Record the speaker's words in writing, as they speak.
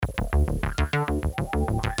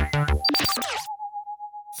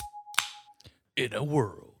In a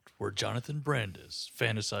world where Jonathan Brandis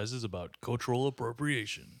fantasizes about cultural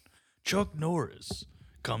appropriation, Chuck Norris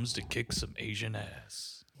comes to kick some Asian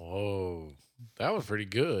ass. Whoa, that was pretty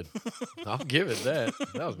good. I'll give it that.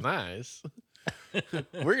 That was nice.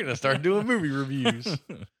 We're going to start doing movie reviews.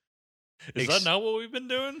 Is that not what we've been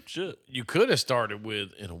doing? Shit. You could have started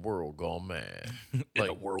with In a World Gone Mad. In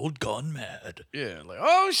a world gone mad. Yeah, like,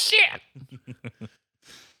 oh, shit.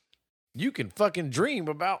 You can fucking dream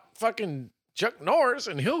about fucking Chuck Norris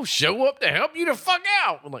and he'll show up to help you the fuck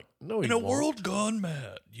out. I'm like, no, he In a won't. world gone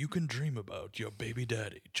mad, you can dream about your baby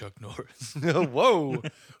daddy, Chuck Norris. Whoa.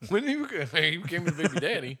 When he became his baby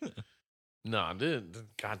daddy. Nah, this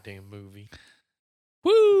goddamn movie.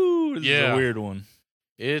 Woo! This is Yeah. a weird one.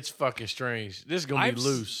 It's fucking strange. This is going to be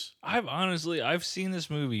loose. I've seen this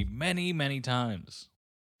movie many, many times.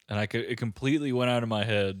 And it completely went out of my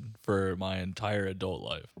head for my entire adult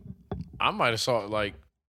life. I might have saw it like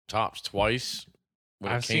tops twice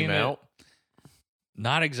when I've it came seen it. out.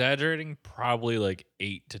 Not exaggerating, probably like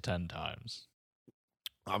 8 to 10 times.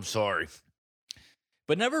 I'm sorry.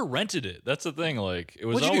 But never rented it. That's the thing. Like it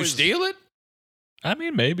was What'd you always do, steal it? I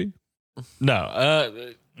mean, maybe. No,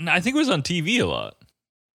 I think it was on TV a lot.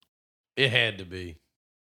 It had to be.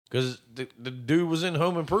 Because the dude was in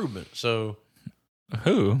Home Improvement. So,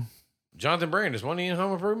 Who? Jonathan Brandis, wasn't he in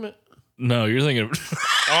Home Improvement? No, you're thinking of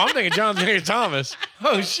Oh, I'm thinking Jonathan Taylor Thomas.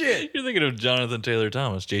 Oh, shit. you're thinking of Jonathan Taylor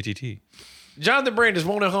Thomas, JTT. Jonathan Brandis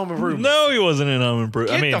won't in Home Improvement. No, he wasn't in Home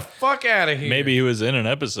Improvement. Get I mean, the fuck out of here. maybe he was in an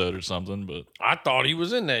episode or something, but I thought he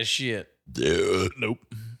was in that shit. nope.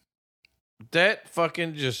 That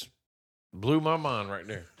fucking just blew my mind right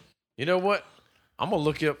there. You know what? I'm going to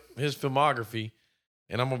look up his filmography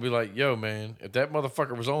and I'm going to be like, yo, man, if that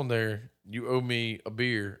motherfucker was on there, you owe me a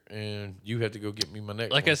beer and you have to go get me my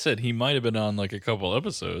next Like one. I said, he might have been on like a couple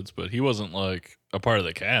episodes, but he wasn't like a part of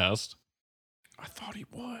the cast. I thought he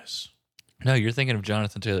was. No, you're thinking of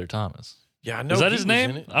Jonathan Taylor Thomas. Yeah, I know. Is that he his was name?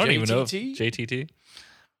 in it. I don't even know. JTT? JTT?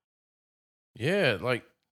 Yeah, like,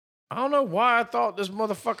 I don't know why I thought this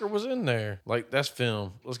motherfucker was in there. Like, that's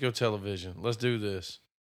film. Let's go television. Let's do this.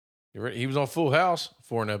 You ready? He was on Full House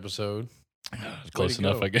for an episode. Close to go.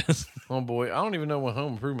 enough, I guess. Homeboy, I don't even know when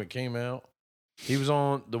Home Improvement came out. He was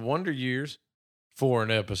on The Wonder Years for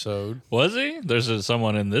an episode. Was he? There's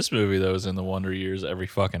someone in this movie that was in the Wonder Years every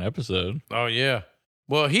fucking episode. Oh, yeah.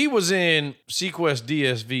 Well, he was in Sequest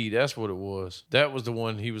DSV. That's what it was. That was the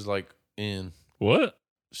one he was like in. What?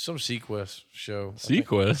 Some Sequest show. I think.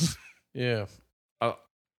 Sequest? Yeah.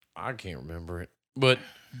 I can't remember it. But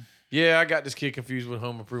yeah, I got this kid confused with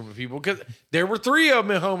Home Improvement people because there were 3 of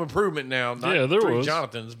them in Home Improvement now. Not Yeah, there 3 was.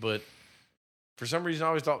 Jonathans, but for some reason I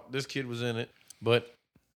always thought this kid was in it. But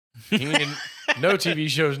he ain't in no TV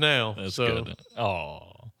shows now. That's so good. Oh.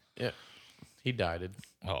 he died.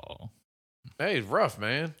 Oh. Hey, it's rough,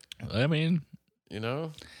 man. I mean, You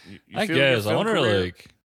know? You I feel your guess. I film wonder, career- like,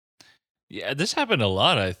 yeah, this happened a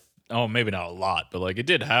lot. Oh, maybe not a lot, but like it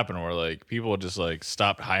did happen where like people just like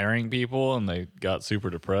stopped hiring people and they got super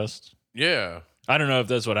depressed. Yeah. I don't know if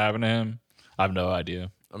that's what happened to him. I have no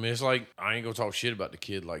idea. I mean, it's like, I ain't gonna talk shit about the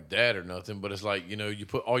kid like that or nothing, but it's like, you know, you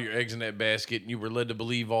put all your eggs in that basket and you were led to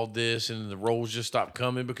believe all this and the roles just stopped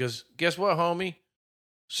coming because guess what, homie?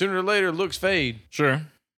 Sooner or later, looks fade. Sure.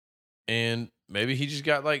 And maybe he just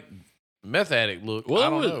got like meth addict look. I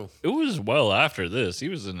don't know. It was well after this. He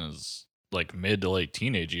was in his like mid to late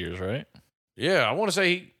teenage years, right? Yeah, I want to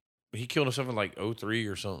say he killed himself in like 03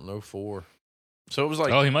 or something, 04. So it was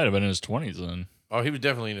like, Oh, he might have been in his 20s then. he was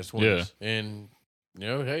definitely in his 20s. Yeah. And, you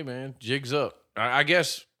know, hey, man, jigs up. I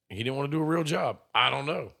guess he didn't want to do a real job. I don't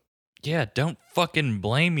know. Yeah, don't fucking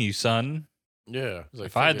blame you, son. Yeah. It's like,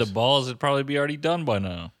 If I had the fuck balls, it'd probably be already done by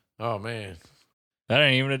now. oh, man. That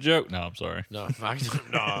ain't even a joke. No, I'm sorry. No,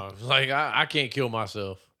 no. Like, I can't kill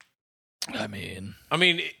myself. I mean,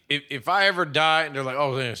 if I ever die and they're like,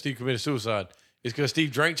 oh, man, Steve committed suicide, it's because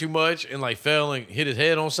Steve drank too much and like fell and hit his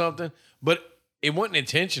head on something. But it wasn't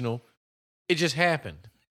intentional. It just happened.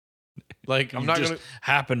 Like, I'm you not just going to.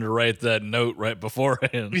 happened to write that note right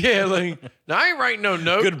beforehand. Yeah, like, now I ain't writing no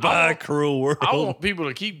note. Goodbye, cruel world. I want people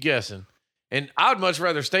to keep guessing. And I'd much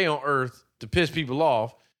rather stay on Earth to piss people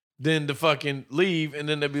off than to fucking leave and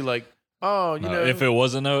then they'd be like, oh, you know. If it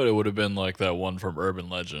was a note, it would have been like that one from Urban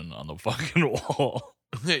Legend on the fucking wall.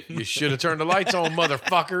 You should have turned the lights on,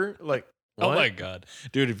 motherfucker. Like, what? Oh my God.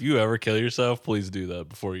 Dude, if you ever kill yourself, please do that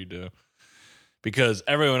before you do. Because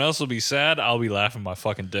everyone else will be sad. I'll be laughing my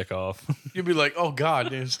fucking dick off. You'd be like, oh, God,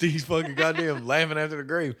 damn, Steve's fucking goddamn laughing after the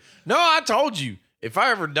grave. No, I told you, if I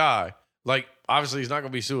ever die, like, obviously it's not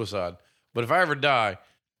going to be suicide, but if I ever die,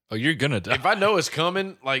 Oh, you're gonna die. if I know it's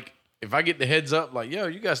coming, like, if I get the heads up, like, yo,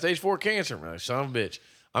 you got stage 4 cancer, I'm like, son of a bitch.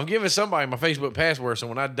 I'm giving somebody my Facebook password, so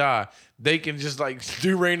when I die, they can just like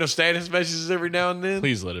do random status messages every now and then.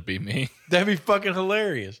 Please let it be me. That'd be fucking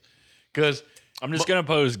hilarious. Because I'm just gonna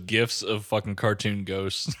post gifs of fucking cartoon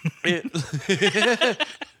ghosts.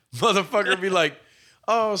 motherfucker be like,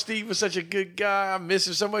 oh, Steve was such a good guy. I miss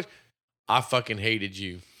him so much. I fucking hated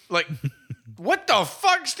you. Like, what the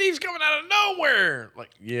fuck? Steve's coming out of nowhere. Like,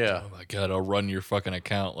 yeah. Oh my god, I'll run your fucking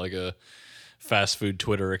account like a fast food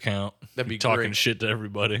Twitter account. That'd be talking great. shit to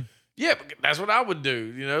everybody. Yeah, but that's what I would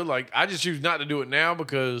do. You know, like, I just choose not to do it now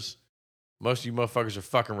because most of you motherfuckers are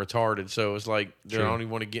fucking retarded. So it's like, they True. don't even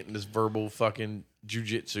want to get in this verbal fucking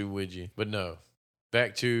jujitsu with you. But no.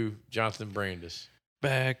 Back to Jonathan Brandis.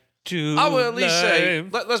 Back to I will at least say,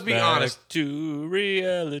 life. let's be Back honest. to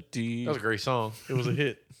reality. That was a great song. It was a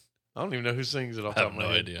hit. I don't even know who sings it off I the have top of no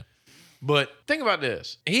my head. idea. But think about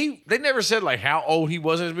this. They never said like how old he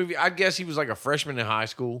was in this movie. I guess he was like a freshman in high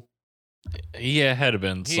school. He had to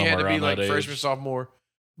been He somewhere had to be around like that age. freshman, sophomore.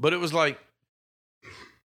 But it was like,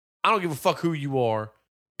 I don't give a fuck who you are.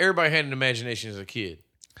 Everybody had an imagination as a kid.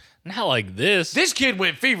 Not like this. This kid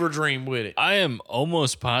went fever dream with it. I am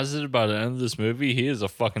almost positive by the end of this movie, he is a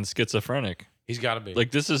fucking schizophrenic. He's got to be.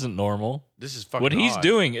 Like, this isn't normal. This is fucking What he's odd.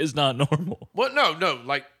 doing is not normal. What? No.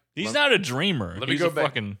 Like, He's not a dreamer. let me He's go a back.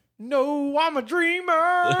 fucking. no, I'm a dreamer.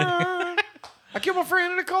 I killed my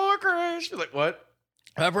friend in a car crash. You're like, what?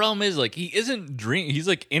 The problem is, like, he isn't he's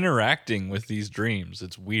like interacting with these dreams.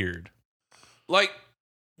 It's weird. Like,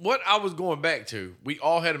 what I was going back to, we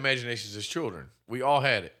all had imaginations as children. We all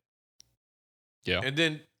had it. Yeah. And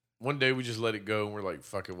then one day we just let it go and we're like,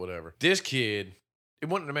 fuck it, whatever. This kid, it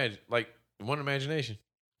wasn't imagination.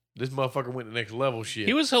 This motherfucker went to the next level shit.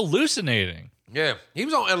 He was hallucinating. Yeah. He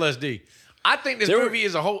was on LSD. I think this movie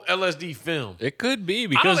is a whole LSD film. It could be I don't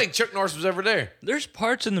because think Chuck Norris was ever there. there's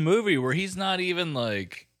parts in the movie where he's not even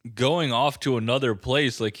like going off to another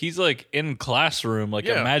place. Like he's like in classroom, like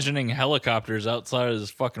Yeah. imagining helicopters outside of his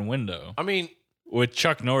fucking window I mean, with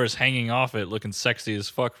Chuck Norris hanging off it, looking sexy as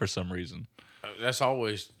fuck for some reason. that's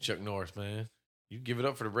always Chuck Norris, man. You give it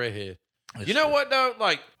up for the redhead. That's You know true. what, though?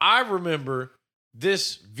 Like, I remember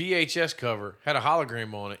this VHS cover had a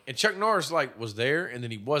hologram on it, and Chuck Norris, like, was there, and then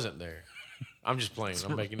he wasn't there. I'm just playing.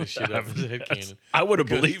 I'm making this shit up as a headcanon. I would have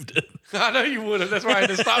Because- believed it. I know you would have. That's why I had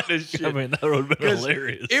to stop this shit. I mean, that would have been 'Cause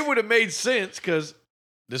hilarious. It would have made sense because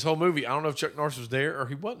this whole movie, I don't know if Chuck Norris was there or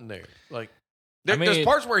he wasn't there. Like, there's mean-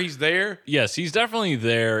 parts where he's there. Yes, he's definitely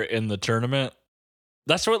there in the tournament.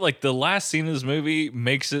 That's what, like, the last scene of this movie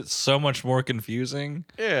makes it so much more confusing.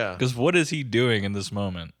 Yeah. Because what is he doing in this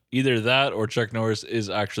moment? Either that or Chuck Norris is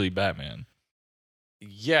actually Batman.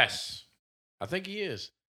 Yes. I think he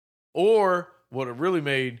is. Or what it really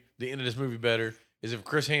made the end of this movie better is if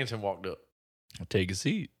Chris Hansen walked up. Take a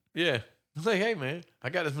seat. Yeah. Like, hey, man, I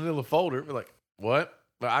got this manila folder. We're like, what?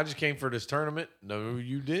 But I just came for this tournament. No,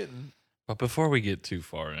 you didn't. But before we get too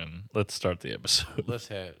far in, let's start the episode. Let's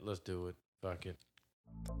do it. Fuck it.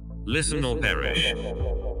 Listen or perish.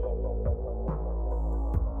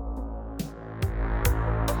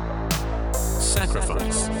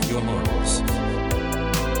 Sacrifice your morals.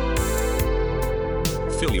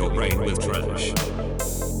 Fill your brain with trash.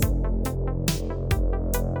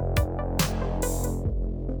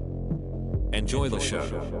 Enjoy the show.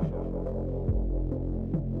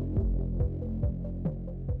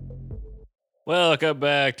 Welcome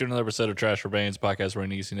back to another episode of Trash for Banes podcast where you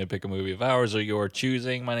need to pick a movie of ours or your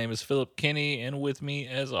choosing. My name is Philip Kinney, and with me,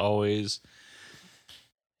 as always,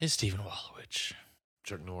 is Stephen Wallowich,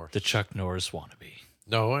 Chuck Norris. the Chuck Norris wannabe.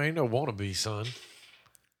 No, I ain't no wannabe, son.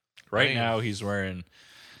 Right Damn. now, he's wearing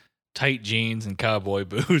tight jeans and cowboy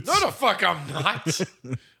boots. No, the fuck I'm not.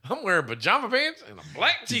 I'm wearing pajama pants and a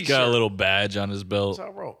black t-shirt. He's got a little badge on his belt. That's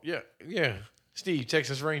how I roll. Yeah. Steve,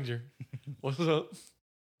 Texas Ranger. What's up?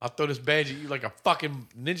 I'll throw this badge at you like a fucking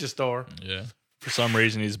ninja star. Yeah. For some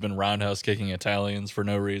reason, he's been roundhouse kicking Italians for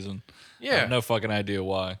no reason. I Yeah. have no fucking idea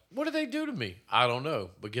why. What did they do to me? I don't know.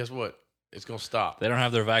 But guess what? It's going to stop. They don't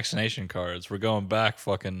have their vaccination cards. We're going back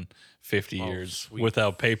fucking 50 Oh, years sweet.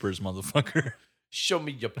 without papers, motherfucker. Show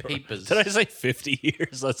me your papers. Did I say 50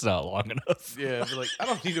 years? That's not long enough. Yeah, be like, I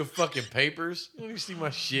don't need no fucking papers. You don't need to see my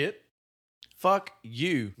shit. Fuck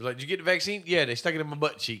you. Be like, did you get the vaccine? Yeah, they stuck it in my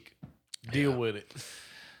butt cheek. Deal Yeah. with it.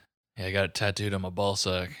 Yeah, I got it tattooed on my ball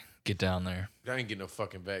sack. Get down there. I ain't getting no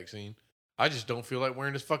fucking vaccine. I just don't feel like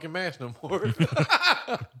wearing this fucking mask no more.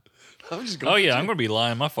 I'm just Oh, yeah, I'm going to be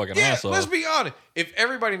lying my fucking Yeah, ass let's off. be honest. If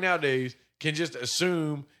everybody nowadays can just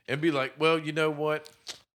assume and be like, well, you know what?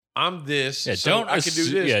 I'm this. Yeah, so don't I can do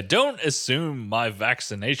this. Yeah, don't assume my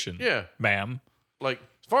vaccination. Yeah. Ma'am. Like,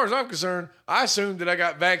 far as I'm concerned, I assumed that I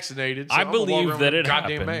got vaccinated. So I I'm gonna walk believe around that with a it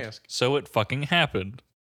goddamn happened. mask. So it fucking happened.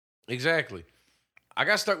 Exactly. I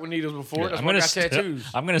got stuck with needles before. Yeah, That's why I got tattoos.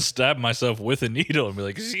 I'm gonna stab myself with a needle and be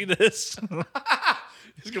like, "See this?"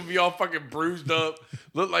 It's gonna be all fucking bruised up.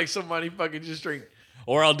 Look like somebody fucking just straight.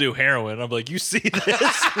 Or I'll do heroin. I'm like, "You see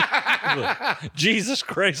this?" Like, Jesus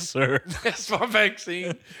Christ, sir! That's my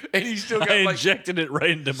vaccine, and you still got I like injected it right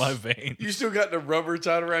into my vein. you still got the rubber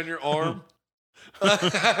tied around your arm.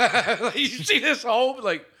 Like, you see this hole?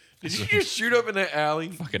 Like, did you just shoot up in that alley?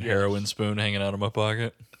 Fucking heroin spoon hanging out of my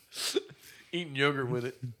pocket. Eating yogurt with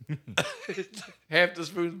it. Half the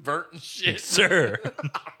spoon's burnt and shit. Sir,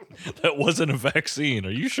 that wasn't a vaccine.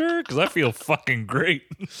 Are you sure? Because I feel fucking great.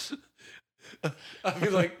 I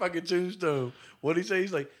feel like fucking Tombstone. What'd he say?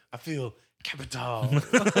 He's like, I feel capital.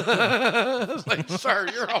 I was like, sir,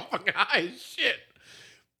 you're all fucking high as shit.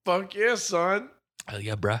 Fuck yeah, son. Hell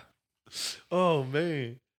yeah, bruh. Oh,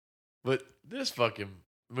 man. But this fucking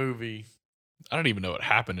movie. I don't even know what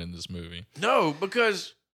happened in this movie. No,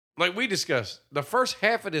 because like we discussed, the first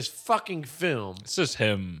half of this fucking film. It's just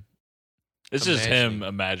him. It's just him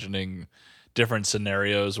imagining different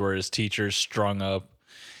scenarios where his teacher's strung up.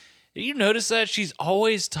 You notice that she's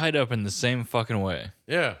always tied up in the same fucking way.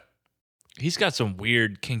 Yeah. He's got some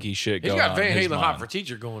weird kinky shit He's going on. got Van in his Halen hot mind. for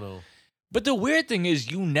teacher going on. But the weird thing is,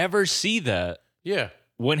 you never see that Yeah.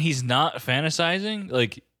 when he's not fantasizing.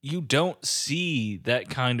 Like, you don't see that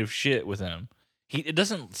kind of shit with him. It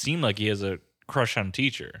doesn't seem like he has a crush on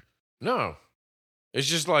teacher. No. It's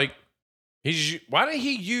just like, why did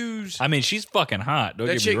he use I mean, she's fucking hot. Don't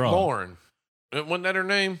that get me chick wrong. Lauren? Wasn't that her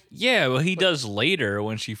name? Yeah, well, he does later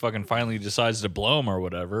when she fucking finally decides to blow him or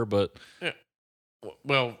whatever. But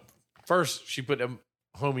Well, first she put them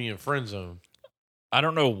homie in friend zone. I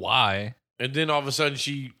don't know why. And then all of a sudden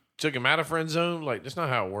she took him out of friend zone. Like, that's not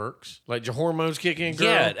how it works. Like, your hormones kick in, girl.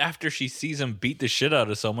 Yeah, after she sees him beat the shit out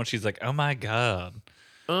of someone, she's like, "Oh my god,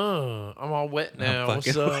 I'm all wet now. I'm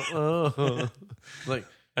What's up? Like,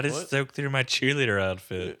 I just What? soaked through my cheerleader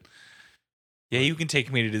outfit." Yeah, you can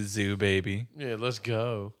take me to the zoo, baby. yeah, let's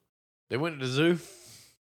go. They went to the zoo.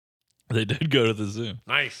 They did go to the zoo.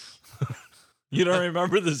 Nice. You don't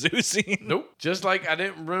remember the zoo scene? Nope. Just like I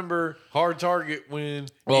didn't remember Hard Target when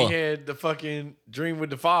Well- he had the fucking dream with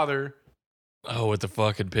the father. Oh, with the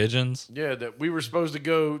fucking pigeons? Yeah, that we were supposed to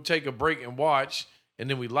go take a break and watch, and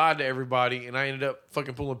then we lied to everybody, and I ended up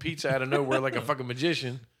fucking pulling pizza out of nowhere like a fucking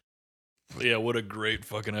magician. Yeah, what a great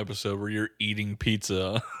fucking episode where you're eating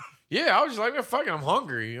pizza. Yeah, I was just like, man, fucking, I'm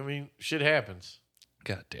hungry. I mean, shit happens.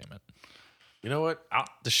 God damn it. You know what?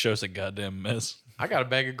 This show's a goddamn mess. I got a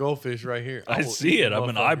bag of goldfish right here. I will see eat it. them I've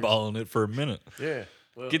been motherfuckers. eyeballing it for a minute. Yeah.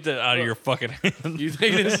 Well, Get that out of your fucking hand. You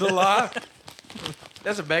think this is a lie?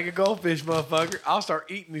 That's a bag of goldfish, motherfucker. I'll start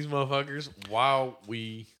eating these motherfuckers while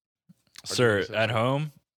we. Sir, doing at something.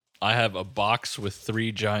 home, I have a box with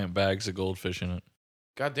 3 giant bags of goldfish in it.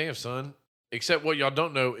 Goddamn, son. Except what y'all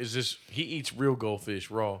don't know is this: he eats real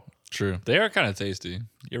goldfish raw. True. They are kind of tasty.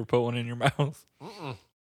 You ever put one in your mouth? I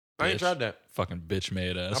ain't Bitch. tried that. Fucking bitch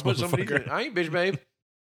made I ass put some of these in. motherfucker. I ain't bitch, babe.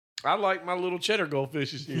 I like my little cheddar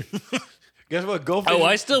goldfishes here. Guess what? Goldfish. Oh,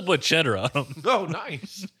 I still put cheddar on them. Oh,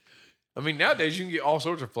 nice. I mean, nowadays you can get all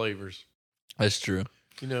sorts of flavors. That's true.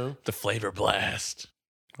 You know. The flavor blast.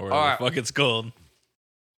 Or All whatever right. the fuck it's called.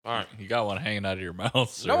 All right. You got one hanging out of your mouth,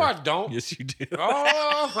 sir. No, I don't. Yes, you do.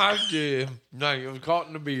 Oh, I did. No, it was caught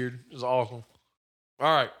in the beard. It was awesome.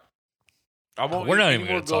 All right. I won't We're eat not any even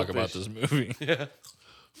more going to talk about goldfish. this movie. Yeah.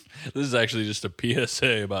 This is actually just a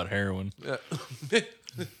PSA about heroin. Yeah.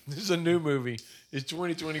 This is a new movie. It's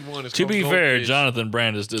 2021. It's To called be fair, Goldfish. Jonathan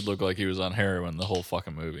Brandis did look like he was on heroin the whole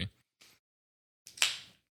fucking movie.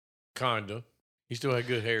 Kinda. He still had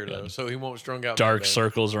good hair though, Yeah. so he won't strung out. Dark that bad.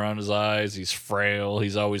 circles around his eyes. He's frail.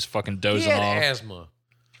 He's always fucking He dozing had off. asthma,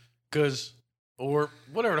 or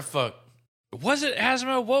whatever the fuck. Was it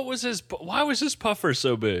asthma? What was his? Why was his puffer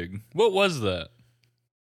so big? What was that?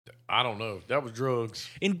 I don't know. That was drugs.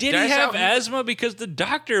 And did That's he have how he- asthma? Because the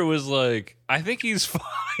doctor was like, I think he's fine.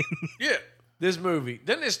 Yeah. This movie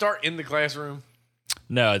didn't it start in the classroom?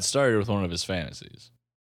 No, it started with one of his fantasies.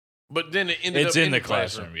 But then it ended It's up in the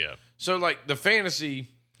classroom, yeah. So like the fantasy,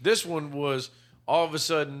 this one was all of a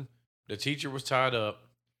sudden the teacher was tied up.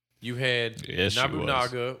 You had Yes, she was.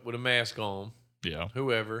 Nobunaga with a mask on, Yeah.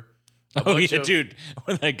 whoever. A Oh, bunch yeah, of- dude.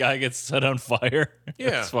 When that guy gets set on fire.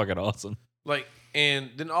 Yeah. It's fucking awesome. Like,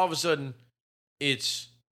 and then all of a sudden it's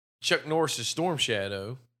Chuck Norris's Storm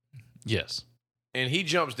Shadow, Yes. and he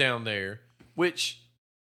jumps down there, which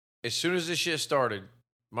as soon as this shit started,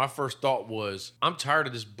 my first thought was, I'm tired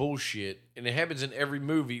of this bullshit. And it happens in every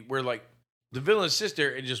movie where like the villain sits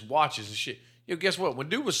there and just watches and shit. guess what? When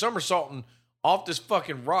dude was somersaulting off this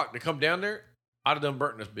fucking rock to come down there, I'd have done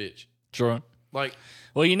burnt this bitch. Sure. Like,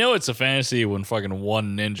 Well, you know it's a fantasy when fucking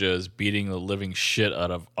one ninja is beating the living shit out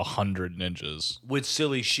of 100 ninjas. with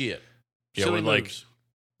silly shit. Yeah, silly with, like, moves.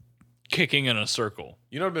 Kicking in a circle.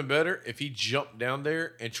 You know what'd been better? If he jumped down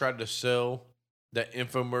there and tried to sell that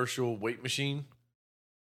infomercial weight machine.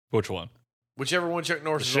 Which one? Whichever one Chuck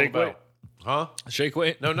Norris The is all shake weight? about. Huh? Shake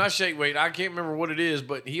weight? No, not shake weight. I can't remember what it is,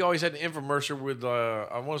 but he always had the infomercial with,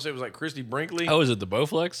 I want to say it was like Christy Brinkley. Oh, is it the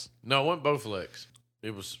Bowflex? No, it wasn't Bowflex.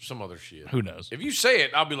 It was some other shit. Who knows? If you say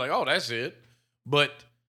it, I'll be like, oh, that's it. But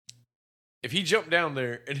if he jumped down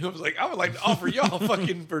there and he was like, I would like to offer y'all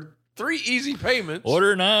fucking for 3 easy payments.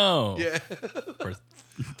 Order now. Yeah. For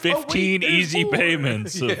 15 there's easy more.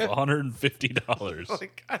 payments of Yeah. $150.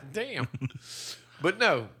 Like, God damn. But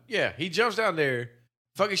no, yeah, he jumps down there,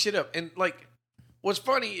 fucking shit up. And like, what's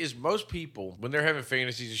funny is most people, when they're having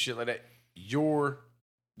fantasies and shit like that, you're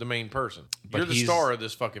the main person. But You're the he's- star of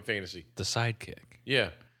this fucking fantasy. The sidekick. Yeah.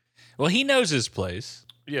 Well, he knows his place.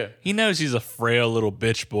 Yeah. He knows he's a frail little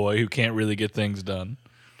bitch boy who can't really get things done.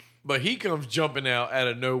 But he comes jumping out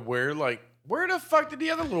of nowhere, like, where the fuck did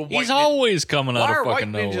the other little white He's always coming Why out are of white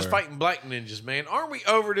fucking ninjas nowhere. fighting black ninjas, man? Aren't we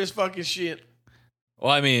over this fucking shit?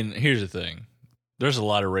 Well, I mean, here's the thing. There's a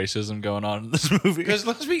lot of racism going on in this movie. Because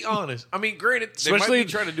let's be honest. I mean, granted, they might especially be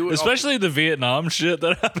trying to do it. especially the Vietnam shit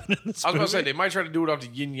that happened in this I was movie. going to say they might try to do it off the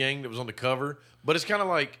yin yang that was on the cover, but it's kind of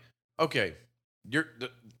like, okay, you're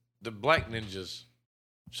the black ninjas.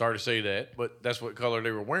 Sorry to say that, but that's what color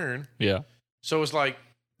they were wearing. Yeah, So it's like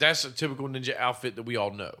that's a typical ninja outfit that we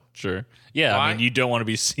all know. sure. Yeah, Why? I mean, you don't want to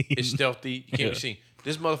be seen. It's stealthy. You can't Yeah. be seen.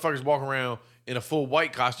 This motherfucker's walking around in a full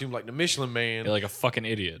white costume like the Michelin Man, You're like a fucking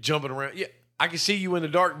idiot. jumping around. Yeah, I can see you in the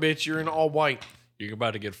dark, bitch. You're in all white. You're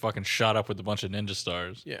about to get fucking shot up with a bunch of ninja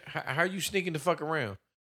stars. Yeah, how are you sneaking the fuck around?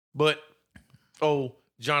 But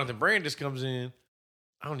Jonathan Brandis comes in.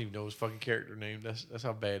 I don't even know his fucking character name. That's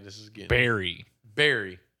how bad this is getting. Barry.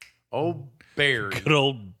 Barry. Oh, Barry. Good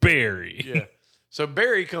old Barry. Yeah. So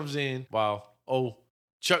Barry comes in while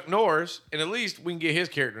Chuck Norris, and at least we can get his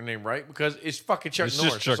character name right because it's fucking Chuck It's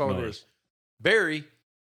Norris. just Chuck That's all it Norris. is. Barry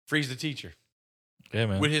frees the teacher Yeah,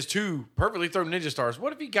 man. with his 2 perfectly thrown ninja stars.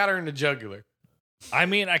 What if he got her in the jugular? I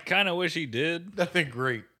mean, I kind of wish he did. That'd been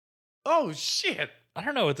great. Oh shit! I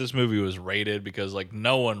don't know what this movie was rated because, like,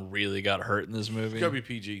 no one really got hurt in this movie. It's gotta be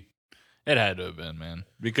PG. It had to have been, man.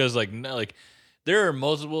 Because, like, no, like, there are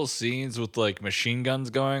multiple scenes with, like, machine guns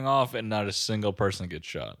going off and not a single person gets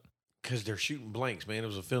shot. Because they're shooting blanks, man. It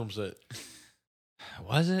was a film set.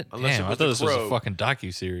 Was it? Unless Damn, it I was thought The this was Crow. a fucking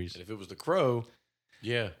docuseries. And if it was The Crow,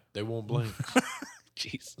 yeah, they won't blink.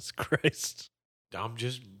 Jesus Christ. I'm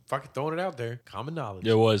just fucking throwing it out there. Common knowledge.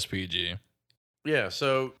 It was PG. Yeah,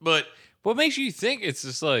 so, but What makes you think it's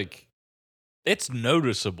just, like, it's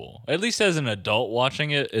noticeable? At least as an adult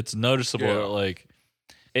watching it, it's noticeable Yeah. that, like,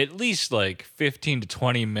 at least, like, 15 to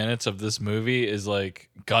 20 minutes of this movie is, like,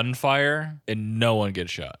 gunfire and no one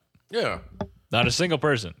gets shot. yeah, Not a single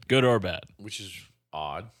person, good or bad. which is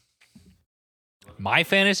odd. My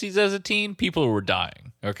fantasies as a teen, people were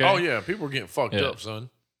dying. Okay. Oh, yeah, people were getting fucked Yeah. up, son.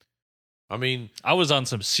 I mean, I was on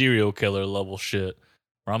some serial killer level shit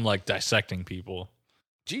where I'm like dissecting people.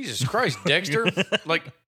 Jesus Christ, Dexter. Like,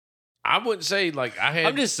 I wouldn't say, like, I had.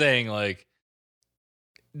 I'm just saying, like,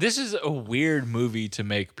 this is a weird movie to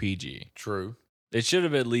make PG. True. It should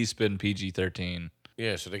have at least been PG-13.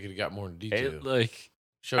 Yeah, so they could have got more in detail. Like,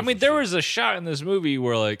 Show I mean, some there shit. was a shot in this movie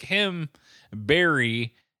where, like, him,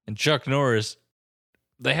 Barry, and Chuck Norris,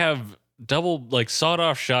 they have double, like,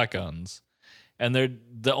 sawed-off shotguns. And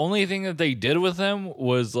the only thing that they did with them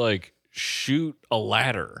was, like, shoot a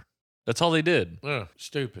ladder. That's all they did. Yeah,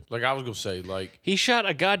 stupid. Like, I was going to say, like, He shot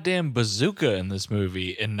a goddamn bazooka in this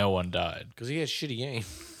movie and no one died. because he had shitty aim.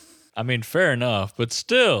 I mean, fair enough, but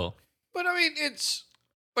still. But I mean, it's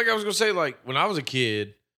like I was gonna say, like when I was a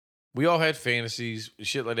kid, we all had fantasies and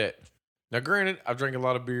shit like that. Now, granted, I've drank a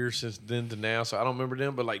lot of beer since then to now, so I don't remember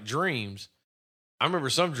them. But like dreams, I remember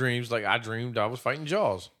some dreams. Like I dreamed I was fighting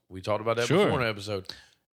Jaws. We talked about that Sure. before in an episode.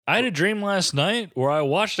 I had a dream last night where I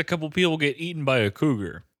watched a couple people get eaten by a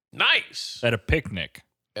cougar Nice. at a picnic.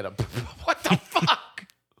 At a what the fuck?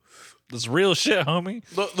 That's real shit, homie.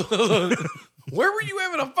 Look. Where were you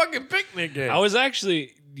having a fucking picnic at? I was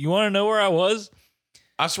actually, you want to know where I was?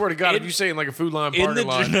 I swear to God, if in- you say in like a Food Line In parking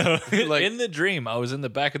lot, the, like in the dream, I was in the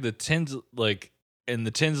back of the in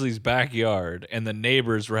the Tinsley's backyard, and the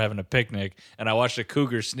neighbors were having a picnic, and I watched a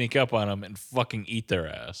cougar sneak up on them and fucking eat their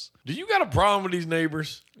ass. do you got a problem with these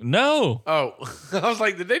neighbors? No. Oh, I was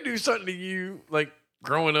like, did they do something to you like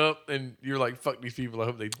growing up and you're like, fuck these people, I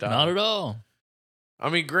hope they die? Not at all. I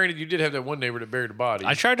mean, granted, you did have that one neighbor that buried a body.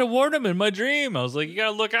 I tried to warn him in my dream. I was like, you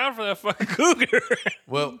gotta look out for that fucking cougar.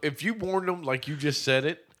 Well, if you warned them like you just said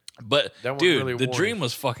it, But That wasn't dude, really a the warning. dream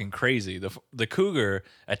was fucking crazy. The cougar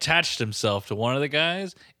attached himself to one of the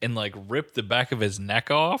guys and like ripped the back of his neck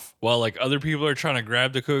off while like other people are trying to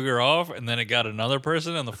grab the cougar off, and then it got another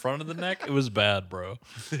person on the front of the neck. It was bad, bro.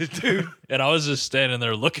 dude, And I was just standing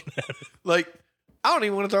there looking at it. like, I don't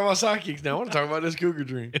even want to talk about sidekicks now. I want to talk about this cougar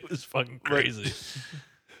dream. It was fucking crazy.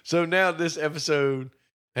 So now this episode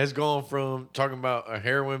has gone from talking about a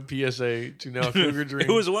heroin PSA to now a cougar dream.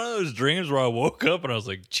 It was one of those dreams where I woke up and I was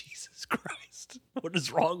like, Jesus Christ, what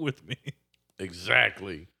is wrong with me?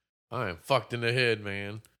 Exactly. I am fucked in the head,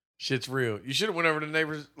 man. Shit's real. You should have went over to the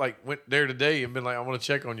neighbors, like went there today and been like, I want to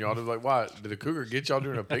check on y'all. They're like, why? Did a cougar get y'all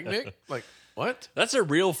during a picnic? Like, what? That's a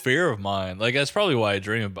real fear of mine. Like that's probably why I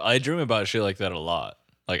dream about shit like that a lot.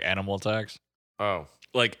 Like animal attacks. Oh,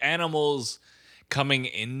 Like animals coming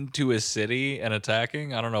into a city and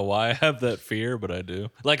attacking. I don't know why I have that fear, but I do.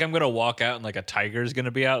 Like I'm gonna walk out and like a tiger's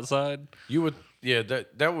gonna be outside. you would, yeah,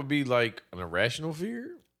 that would be like an irrational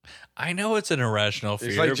fear. I know it's an irrational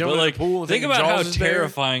fear, like jumping but in like the pool and think thinking about how Jaws is there.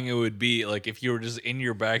 terrifying it would be. Like if you were just in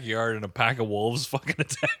your backyard and a pack of wolves fucking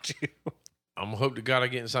attacked you. I'm gonna hope to God I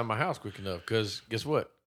get inside my house quick enough because guess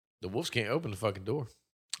what? The wolves can't open the fucking door.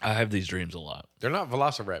 I have these dreams a lot. They're not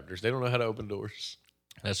velociraptors. They don't know how to open doors.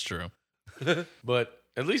 That's true. But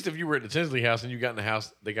at least if you were at the Tinsley house and you got in the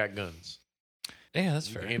house, they got guns. Yeah, that's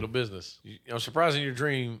You fair. can handle business. I'm surprised in your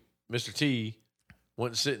dream, Mr. T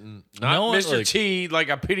wasn't sitting. Not No one, Mr. like- T, like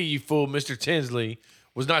I pity you, fool. Mr. Tinsley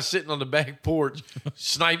was not sitting on the back porch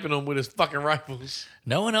sniping them with his fucking rifles.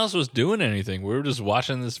 No one else was doing anything. We were just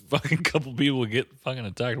watching this fucking couple people get fucking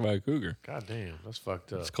attacked by a cougar. God damn, that's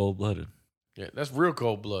fucked up. It's cold blooded. Yeah, that's real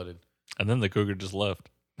cold blooded. And then the cougar just left.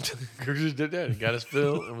 Cougar just did that. He got his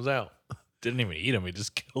fill and was out. Didn't even eat him. He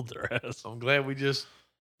just killed their ass. I'm glad we just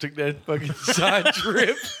took that fucking side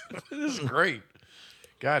trip. This is great.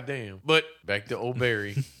 God damn. But back to old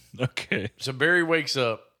Barry. Okay. So Barry wakes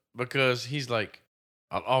up because he's like,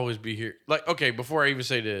 I'll always be here. Like, okay, before I even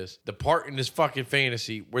say this, the part in this fucking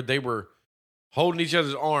fantasy where they were holding each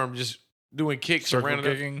other's arm, just doing kicks Circle around.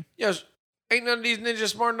 kicking. Yes. Ain't none of these ninjas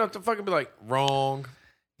smart enough to fucking be like, wrong.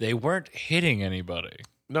 They weren't hitting anybody.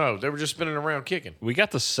 No, they were just spinning around kicking. We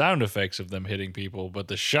got the sound effects of them hitting people, but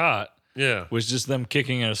the shot Yeah. was just them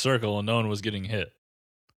kicking in a circle and no one was getting hit.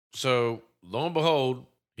 So lo and behold,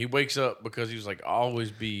 he wakes up because he was like, I'll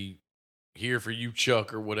always be here for you,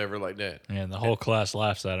 Chuck, or whatever like that. And the whole class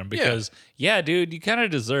laughs at him because, yeah, dude, you kind of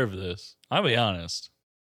deserve this. I'll be honest.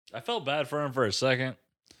 I felt bad for him for a second,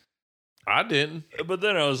 I didn't. but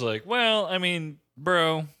then I was like, well, I mean,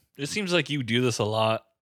 bro, it seems like you do this a lot.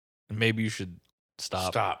 And maybe you should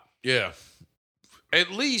stop. Yeah.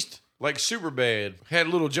 At least, like Superbad had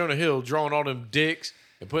little Jonah Hill drawing all them dicks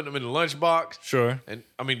and putting them in the lunchbox. Sure. And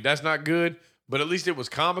I mean, that's not good, but at least it was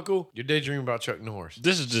comical. You're daydreaming about Chuck Norris.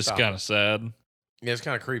 This is just Stop kind it. of sad Yeah, it's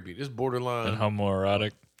kind of creepy. This borderline. and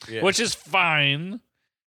homoerotic, Yeah. which is fine.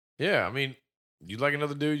 Yeah, I mean, you like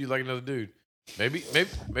another dude, you like another dude. Maybe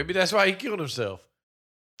that's why he killed himself.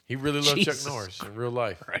 He really loved Jesus Chuck Norris in real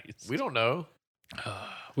life. Christ. We don't know.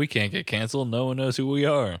 We can't get canceled. No one knows who we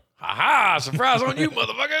are. Ha ha! Surprise on you,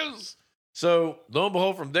 motherfuckers. So lo and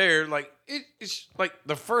behold, from there, like it's like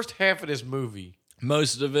the first half of this movie,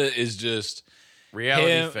 Most of it is just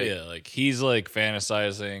reality fake. Yeah, like he's like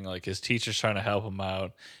fantasizing, like his teacher's trying to help him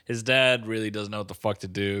out. His dad really doesn't know what the fuck to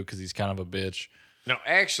do because he's kind of a bitch. Now,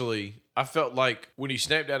 actually, I felt like when he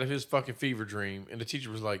snapped out of his fucking fever dream, and the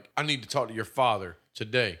teacher was like, "I need to talk to your father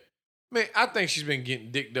today." Man, I think she's been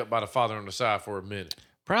getting dicked up by the father on the side for a minute.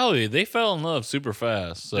 Probably they fell in love super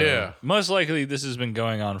fast. So Yeah. most likely this has been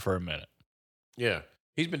going on for a minute. Yeah,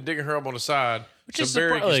 he's been digging her up on the side, Which so is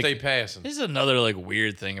Barry can like, stay passing. This is another like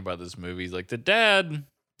weird thing about this movie. Like the dad,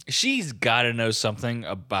 she's got to know something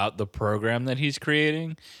about the program that he's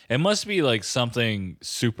creating. It must be like something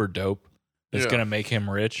super dope that's Yeah. gonna make him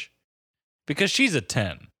rich. Because she's a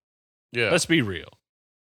 10. Yeah, Let's be real.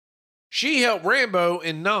 she helped Rambo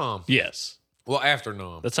in Nam. Yes. Well, after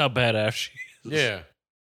Nam. That's how badass she is. Yeah.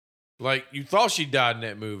 Like, you thought she died in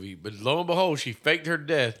that movie, but lo and behold, she faked her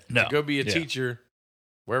death No. to go be a Yeah. teacher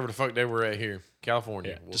wherever the fuck they were at here.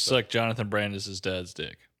 California. Yeah. we'll Just say. like Jonathan Brandis' dad's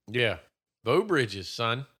dick. Yeah. Bo Bridges,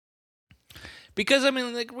 son. Because, I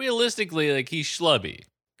mean, like, realistically, like, he's schlubby.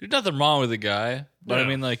 There's nothing wrong with the guy. But, I No.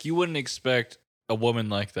 mean, like, you wouldn't expect a woman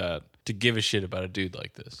like that to give a shit about a dude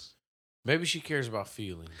like this. Maybe she cares about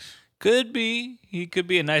feelings. Could be. He could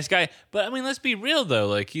be a nice guy. But, I mean, let's be real, though.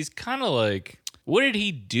 Like, he's kind of like, what did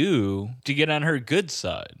he do to get on her good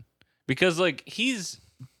side? Because, like, he's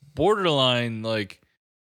borderline, like,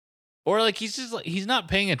 Or like he's just like he's not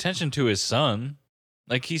paying attention to his son.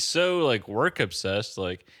 Like he's so like work obsessed.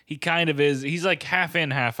 Like he kind of is. He's like half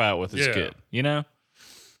in, half out with his kid. You know.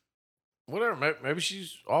 Whatever. Maybe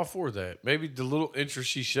she's all for that. Maybe the little interest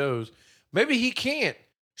she shows. Maybe he can't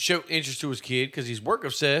show interest to his kid because he's work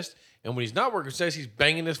obsessed. And when he's not work obsessed, he's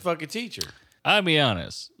banging his fucking teacher. I'll be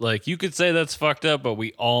honest. Like you could say that's fucked up, but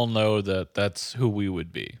we all know that that's who we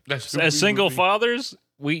would be. As single fathers,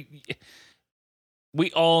 we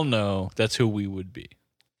all know that's who we would be.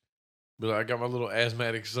 But I got my little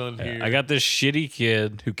asthmatic son here. I got this shitty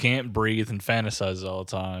kid who can't breathe and fantasizes all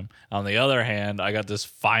the time. On the other hand, I got this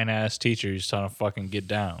fine ass teacher who's trying to fucking get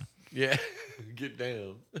down. Yeah, get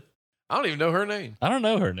down. I don't even know her name. I don't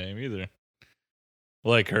know her name either.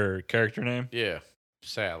 Like her character name? Yeah,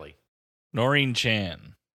 Sally. Noreen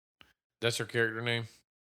Chan. That's her character name?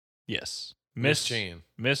 Yes. Miss Chan.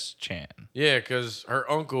 Miss Chan. Yeah, because her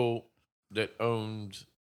uncle that owned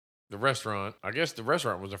the restaurant, I guess the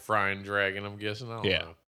restaurant was a frying dragon, I'm guessing. I don't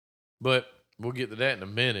know. But we'll get to that in a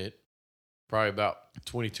minute. Probably about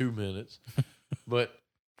 22 minutes. But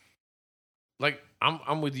like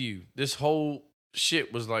I'm with you. This whole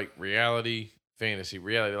shit was like reality, fantasy,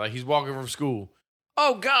 reality. Like he's walking from school.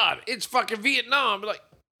 Oh God, it's fucking Vietnam. Like,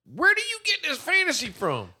 where do you get this fantasy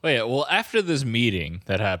from? Oh yeah, well after this meeting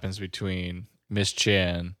that happens between Miss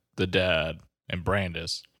Chan, the dad, and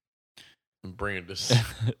Brandis.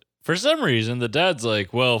 For some reason, the dad's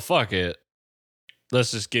like, well, fuck it.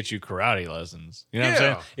 Let's just get you karate lessons. You know what I'm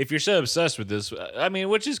saying? If you're so obsessed with this, I mean,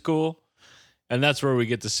 which is cool. And that's where we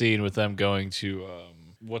get the scene with them going to,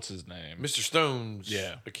 what's his name? Mr. Stone's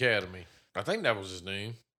Academy. I think that was his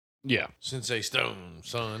name. Yeah. Sensei Stone,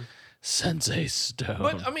 son. Sensei Stone.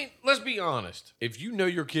 But, I mean, let's be honest. If you know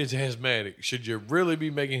your kid's asthmatic, should you really be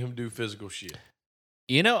making him do physical shit?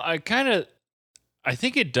 You know, I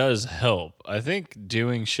think it does help. I think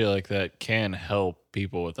doing shit like that can help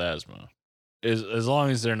people with asthma. As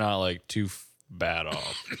long as they're not like too bad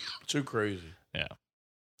off. Too crazy. Yeah.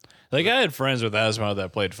 Like I had friends with asthma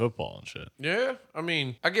that played football and shit. Yeah. I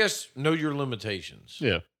mean, I guess know your limitations.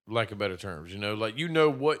 Yeah. Lack of better terms, you know, like you know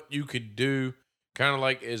what you could do, kind of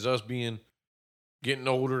like as us getting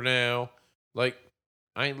older now. Like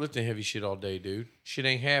I ain't lifting heavy shit all day, dude. Shit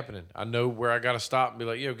ain't happening. I know where I gotta stop and be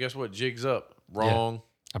like, yo, guess what? Jig's up. Wrong. Yeah.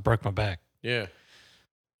 I broke my back. Yeah.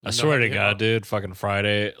 I swear to God, dude, fucking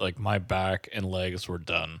Friday, like my back and legs were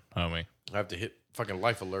done, homie. I have to hit fucking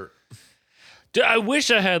life alert. Dude, I wish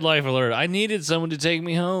I had life alert. I needed someone to take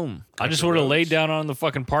me home. I just would have laid down on the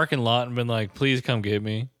fucking parking lot and been like, please come get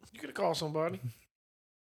me. You could have called somebody.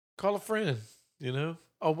 Call a friend, you know?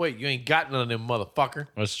 Oh, wait, you ain't got none of them, motherfucker.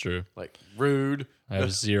 That's true. Like, rude. I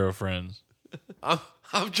have 0 friends.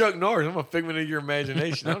 I'm Chuck Norris. I'm a figment of your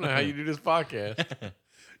imagination. I don't know how you do this podcast.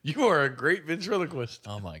 You are a great ventriloquist.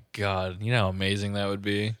 Oh, my God. You know how amazing that would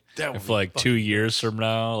be? That would if, like, 2 years from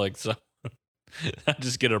now, like, so I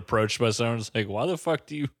just get approached by someone who's like, why the fuck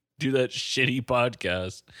do you do that shitty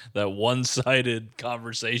podcast? That one-sided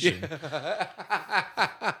conversation. Yeah.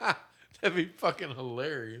 That'd be fucking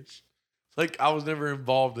hilarious. Like, I was never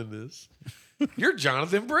involved in this. You're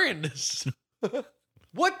Jonathan Brandis.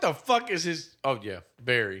 What the fuck is his... Oh, yeah,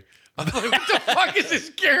 Barry. I'm like, what the fuck is his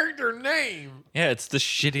character name? Yeah, it's the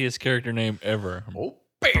shittiest character name ever. Oh,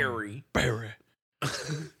 Barry. Barry.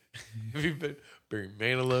 Have you been Barry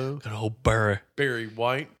Manilow? Good old Barry. Barry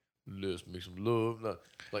White. Let's make some love. No,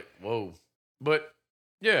 like, whoa. But,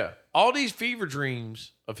 yeah, all these fever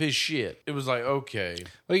dreams of his shit. It was like, okay.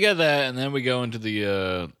 We got that, and then we go into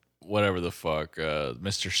the... whatever the fuck,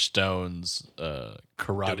 Mr. Stone's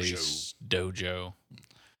karate dojo.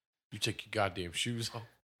 You take your goddamn shoes off.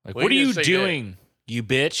 Like, what are you doing, you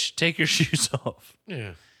bitch? Take your shoes off.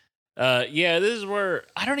 Yeah. Yeah, this is where,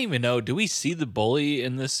 I don't even know, do we see the bully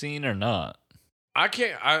in this scene or not? I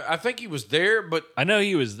can't, I think he was there, but I know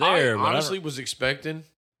he was there. I but honestly was expecting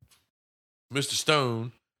Mr.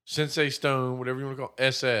 Stone, Sensei Stone, whatever you want to call it,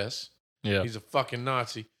 SS. Yeah. He's a fucking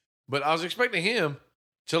Nazi. But I was expecting him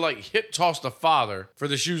to like hip toss the father for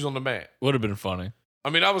the shoes on the mat. Would have been funny. I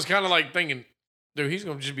mean, I was kind of like thinking, dude, he's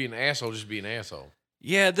going to just be an asshole, just be an asshole.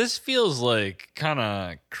 Yeah, this feels like kind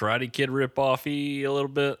of Karate Kid rip-off-y a little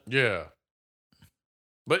bit. Yeah.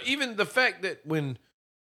 But even the fact that when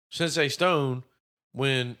Sensei Stone,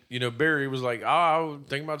 when, you know, Barry was like, I was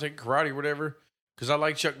thinking about taking karate or whatever, because I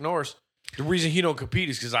like Chuck Norris. The reason he don't compete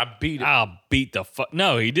is because I beat him. I'll beat the fuck.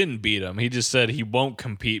 No, he didn't beat him. He just said he won't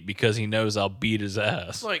compete because he knows I'll beat his ass.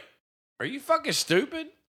 It's like, are you fucking stupid?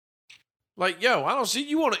 Like, yo, I don't see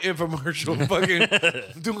you on an infomercial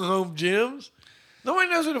fucking doing home gyms. Nobody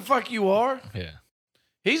knows who the fuck you are. Yeah.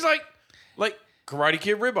 He's like Karate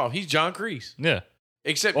Kid ripoff. He's John Kreese. Yeah.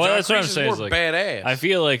 Except Well, John that's what I'm Kreese is saying, more is, like, badass. I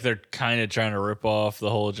feel like they're kind of trying to rip off the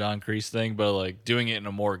whole John Kreese thing, but like doing it in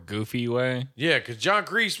a more goofy way. Yeah, because John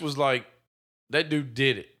Kreese was like, that dude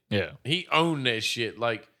did it. Yeah. He owned that shit.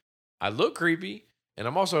 Like, I look creepy, and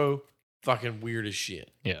I'm also fucking weird as shit.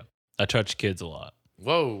 Yeah. I touch kids a lot.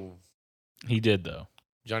 Whoa, He did, though.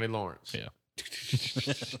 Johnny Lawrence. Yeah.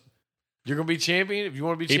 You're gonna be champion if you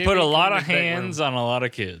want to be. He champion, put a come lot in of this back room. hands on a lot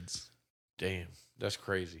of kids. Damn, that's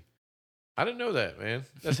crazy. I didn't know that, man.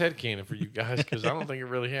 That's headcanon for you guys because I don't think it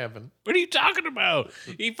really happened. What are you talking about?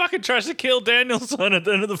 He fucking tries to kill Daniel's son at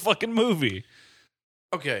the end of the fucking movie.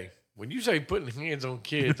 Okay, when you say putting hands on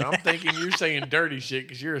kids, I'm thinking you're saying dirty shit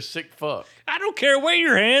because you're a sick fuck. I don't care where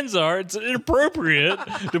your hands are. It's inappropriate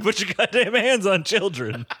to put your goddamn hands on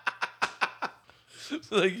children.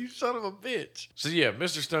 Like, you son of a bitch. So yeah,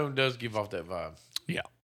 Mr. Stone does give off that vibe. Yeah.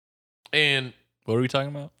 And What are we talking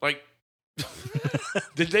about? like,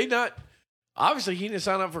 did they not? Obviously, he didn't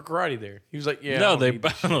sign up for karate there. He was like, yeah. I No, don't they need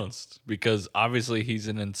this shit. bounced because obviously he's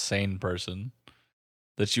an insane person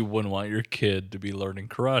that you wouldn't want your kid to be learning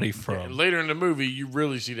karate Yeah, from. later in the movie, you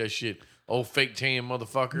really see that shit. Old fake tan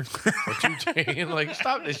motherfucker. Or too tan. Like,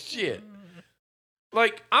 stop this shit.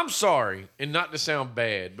 Like, I'm sorry, and not to sound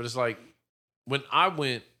bad, but it's like, when I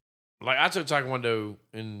went, like, I took Taekwondo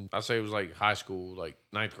in, I say it was like high school, like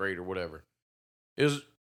 9th grade or whatever. It was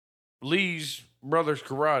Lee's brother's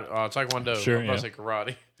karate, Taekwondo. Sure, I'm about to say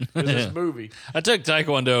karate. It was this movie. I took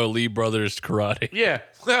Taekwondo, Lee Brothers karate. Yeah.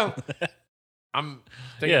 Well, I'm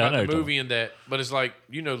thinking Yeah, I know about you're the movie and that, but it's like,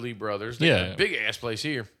 you know, Lee Brothers. They Yeah. got a big ass place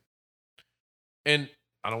here. And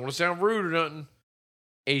I don't want to sound rude or nothing.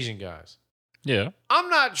 Asian guys. Yeah. I'm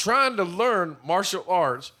not trying to learn martial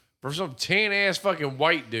arts from some tan ass fucking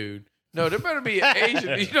white dude. No, there better be an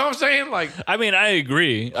Asian. You know what I'm saying? Like, I mean, I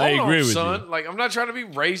agree. I hold agree on, with son. you. Like, I'm not trying to be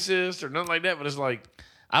racist or nothing like that, but it's like,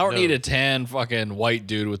 I don't No. need a tan fucking white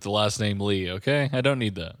dude with the last name Lee, okay? I don't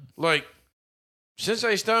need that.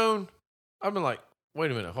 Sensei Stone, I've been like,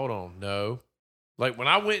 wait a minute, hold on. No. Like, when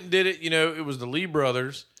I went and did it, you know, it was the Lee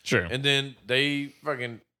brothers. Sure. And then they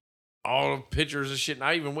fucking all the pictures and shit. And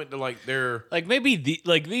I even went to like their Like maybe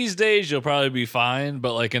these days you'll probably be fine,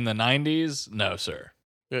 but like in the 90s, no, sir.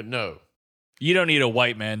 no. You don't need a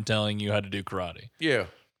white man telling you how to do karate. Yeah.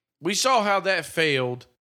 We saw how that failed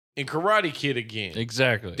in Karate Kid again.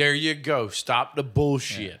 Exactly. There you go. Stop the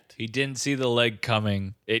bullshit. Yeah. He didn't see the leg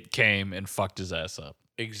coming. It came and fucked his ass up.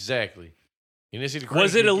 Exactly. You didn't see the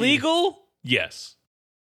Was Karate it Kid illegal? Yes.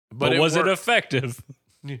 But was it worked. effective?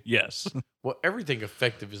 Yeah. Yes. Well, everything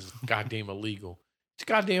effective is goddamn illegal. It's a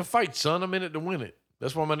goddamn fight, son. I'm in it to win it.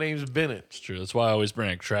 That's why my name's Bennett. It's true. That's why I always bring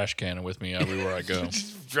a trash can with me everywhere I go.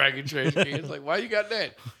 Just dragging trash cans. Like, why you got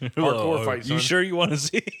that? Hardcore fight, son. You sure you want to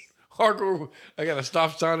see? Hardcore. I got a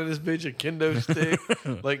stop sign in this bitch, a kendo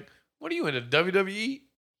stick. Like, what are you into, WWE?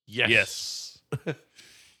 Yes.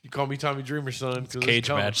 You call me Tommy Dreamer, son. It's cage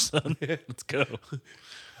match, son. Let's go.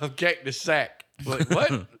 I'm Cactus Sack. Like,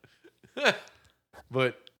 what?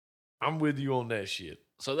 But I'm with you on that shit.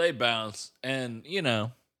 So they bounce, and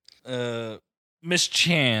Miss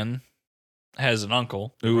Chan has an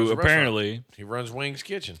uncle Runs who a restaurant. apparently He runs Wing's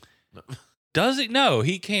Kitchen. does it. No,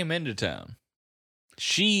 he came into town.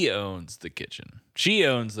 She owns the kitchen. She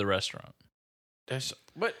owns the restaurant.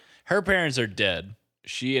 But Her parents are dead.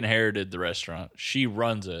 She inherited the restaurant. She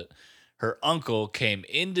runs it. Her uncle came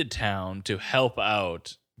into town to help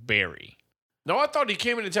out Barry. no, I thought he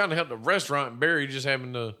came into town to help the restaurant and Barry just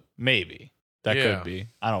happened to. Maybe. That Yeah. could be.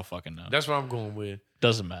 I don't fucking know. That's what I'm going with.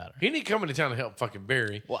 Doesn't matter. He didn't come into town to help fucking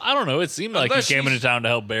Barry. Well, I don't know. It seemed like Unless he came she's- into town to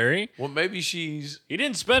help Barry. Well, maybe she's. He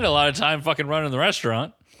didn't spend a lot of time fucking running the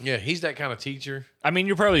restaurant. Yeah, he's that kind of teacher. I mean,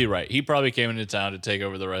 you're probably right. He probably came into town to take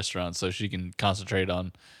over the restaurant so she can concentrate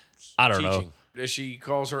on, I don't know. Teaching. That she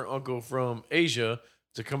calls her uncle from Asia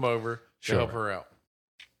to come over Sure. to help her out.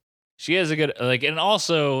 She has a good and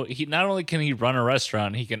also he not only can he run a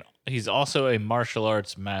restaurant, he's also a martial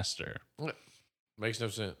arts master. Makes no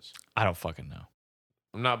sense. I don't fucking know.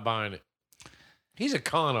 I'm not buying it. He's a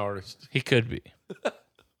con artist. He could be.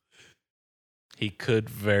 He could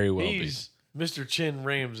very well He's Mr. Chin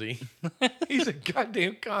Ramsey. He's a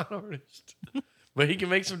goddamn con artist. But he can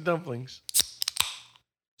make some dumplings.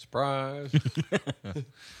 Surprise. be.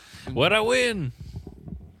 What'd I win?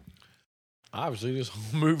 Obviously, this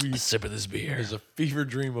whole movie A sip of this beer. is a fever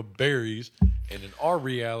dream of berries. And in our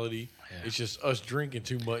reality, Yeah. it's just us drinking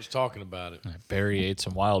too much, talking about it. Barry ate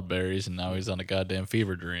some wild berries and now he's on a goddamn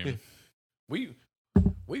fever dream. We've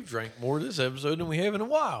drank more this episode than we have in a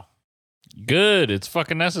while. Good. It's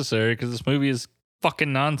fucking necessary because this movie is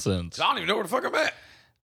fucking nonsense. I don't even know where the fuck I'm at.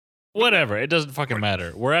 Whatever. It doesn't fucking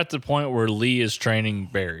matter. We're at the point where Lee is training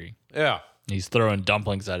Barry. Yeah. He's throwing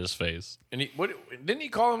dumplings at his face. And what didn't he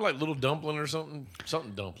call him like little dumpling or something?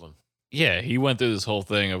 Something dumpling. Yeah, he went through this whole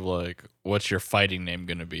thing of like, what's your fighting name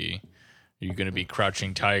going to be? Are you going to be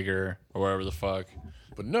Crouching Tiger or whatever the fuck?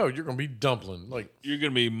 But no, you're gonna be dumpling. Like You're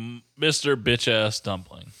going to be Mr. Bitch-ass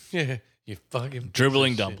Dumpling. yeah, you fucking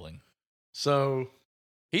Dribbling piece of shit. dumpling. So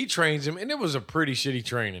he trains him, and it was a pretty shitty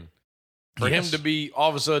training for him Yes. to be all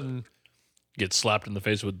of a sudden. Get slapped in the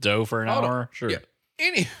face with dough for an Hold on. hour? Sure. Yeah,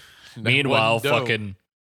 any. Meanwhile, That wasn't dough. fucking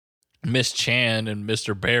Miss Chan and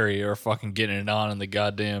Mr. Barry are fucking getting it on in the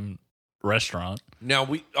goddamn restaurant. Now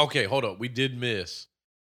hold up. We did miss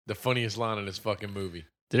the funniest line in this fucking movie.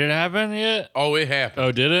 Did it happen yet? Oh, it happened.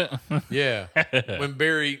 Oh, did it? Yeah. When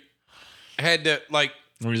Barry had to like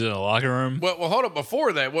When he's in the locker room? well hold up,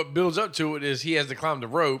 before that, what builds up to it is he has to climb the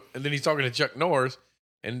rope, and then he's talking to Chuck Norris,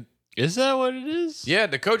 and Is that what it is? yeah,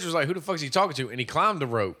 the coach was like, who the fuck's he talking to? And he climbed the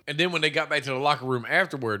rope. And then when they got back to the locker room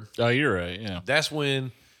afterward, Oh, you're right. Yeah. that's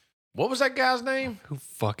when what was that guy's name? Who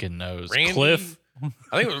fucking knows? Randy? Cliff?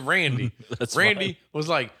 I think it was Randy. That's Randy was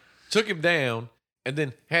like, took him down and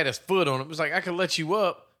then had his foot on it. It was like, I can let you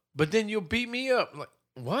up, but then you'll beat me up. I'm like,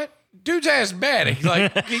 what? Dude's asthmatic.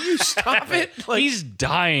 Like, can you stop it? Like, He's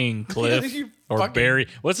dying, Cliff. You Or fucking- Barry.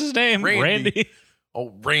 What's his name? Randy.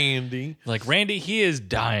 oh, Randy. Like, Randy, he is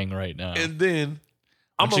dying right now. And then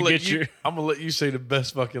I'm Once gonna you let get you. your- I'm gonna let you say the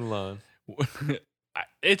best fucking line.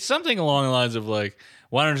 It's something along the lines of like,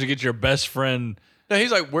 why don't you get your best friend? No,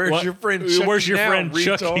 he's like, "Where's What- your friend? Chucky Where's your now, friend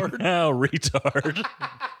Chucky retard?" now, retard?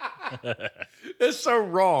 That's so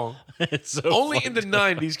wrong. It's so Only fucked in the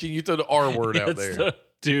up. '90s can you throw the R word out It's there. so-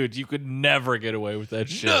 dude, you could never get away with that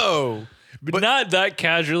shit. No. but not that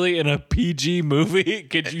casually in a PG movie.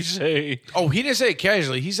 Could you say? Oh, he didn't say it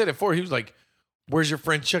casually. He said it for. He was like, "Where's your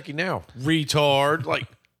friend Chucky now, retard?" Like,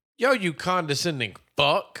 yo, you condescending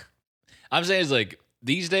fuck. I'm saying it's like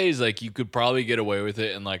these days, like you could probably get away with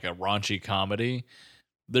it in like a raunchy comedy.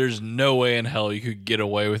 There's no way in hell you could get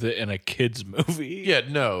away with it in a kids movie. Yeah,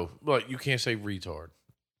 no, like you can't say retard.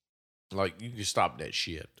 Like you can stop that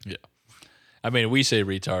shit. I mean, we say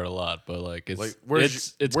retard a lot, but like it's Like,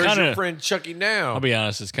 it's where's kind your of. friend Chucky now? I'll be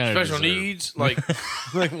honest, it's kind of Special needs, like,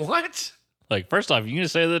 like what? Like, first off, you gonna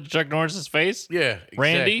say that to Chuck Norris's face? Yeah,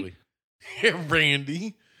 Randy? exactly. Yeah,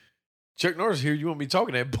 Randy. Chuck Norris here. You want me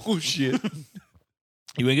talking that bullshit?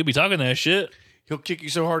 You ain't gonna be talking that shit. He'll kick you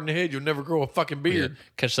so hard in the head you'll never grow a fucking beard.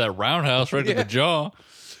 Catch that roundhouse right to Yeah. the jaw.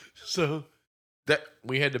 So that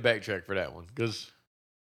we had to backtrack for that one because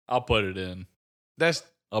I'll put it in. that's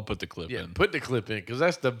I'll put the clip yeah. in. Put the clip in because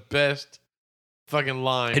that's the best fucking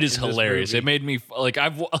line. It is in this hilarious. movie. It made me like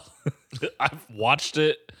I've watched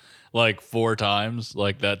it like 4 times,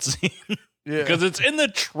 like that scene, yeah. because it's in the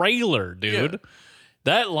trailer, dude. Yeah.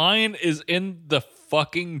 That line is in the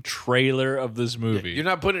fucking trailer of this movie. You're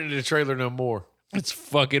not putting it in the trailer no more. It's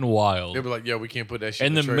fucking wild. They'll be like, "Yo, we can't put that shit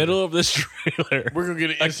In in the trailer. middle of this trailer, We're gonna get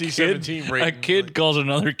an NC-17 rating." a kid calls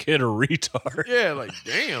another kid a retard. Yeah, like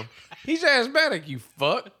damn, he's asthmatic. You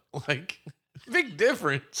fuck. Like big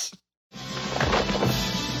difference.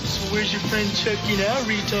 So where's your friend Chucky now,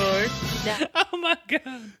 retard? Oh my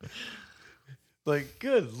god. Like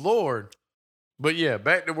good lord. But yeah,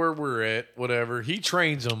 back to where we're at. Whatever. He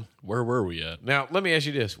trains him. Where were we at? Now let me ask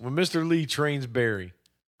you this: when Mr. Lee trains Barry,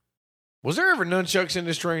 was there ever nunchucks in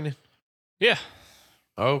this training? Yeah.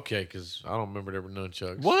 Okay, because I don't remember there were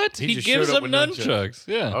nunchucks. What? He just gives showed up them with nunchucks.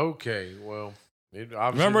 Yeah. Okay, well, it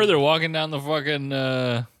obviously Remember they're walking down the fucking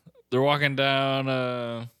they're walking down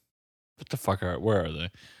what the fuck where are they?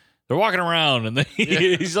 They're walking around and Yeah.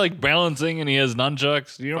 he's like balancing and he has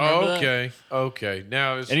nunchucks. Do you remember that? Okay, okay.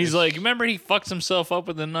 Now it's And he's it's- like, remember he fucks himself up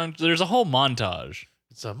with the nunchucks? There's a whole montage.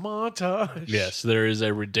 it's a montage. Yes, there is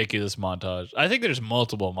a ridiculous montage. I think there's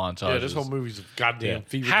multiple montages. Yeah, this whole movie's a goddamn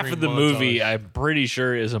fever. Half of the movie, I'm pretty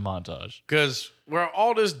sure, is a montage. because where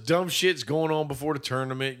all this dumb shit's going on before the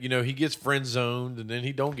tournament, you know, he gets friend zoned and then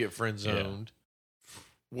he don't get friend zoned.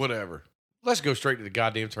 Whatever. Let's go straight to the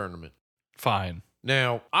goddamn tournament. Fine.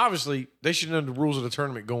 Now, obviously, they should know the rules of the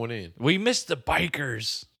tournament going in. We missed the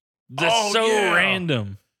bikers. That's Oh, so yeah.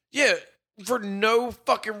 random. Yeah, for no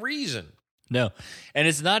fucking reason. No, and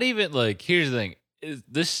it's not even like. Here's the thing: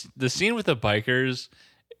 the scene with the bikers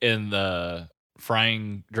in the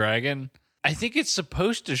frying dragon. I think it's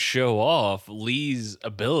supposed to show off Lee's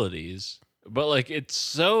abilities, but like it's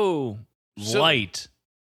so Silly. light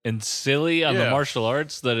and silly on the Yeah. martial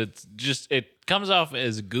arts that it comes off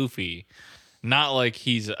as goofy, not like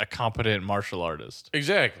he's a competent martial artist.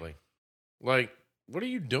 Exactly. Like, what are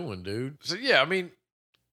you doing, dude? So, yeah, I mean,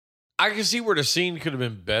 I can see where the scene could have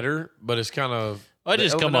been better, but it's kind of I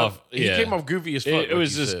just come off. He Yeah. came off goofy as fuck. It like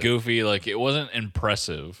was you just said. goofy. Like it wasn't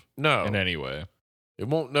impressive No, in any way. it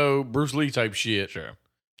won't know Bruce Lee type shit Sure.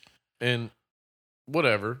 and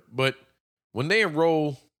whatever. But when they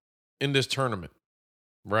enroll in this tournament,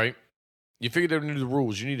 right? You figured out the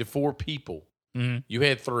rules. You needed 4 people. Mhm. You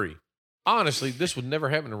had 3. Honestly, this would never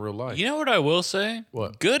happen in real life. You know what I will say?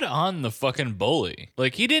 What? Good on the fucking bully.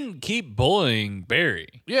 Like he didn't keep bullying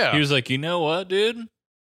Barry. Yeah. He was like, you know what, dude?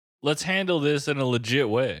 Let's handle this in a legit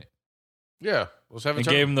way. Yeah. Let's have a And tournament.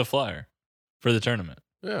 gave him the flyer for the tournament.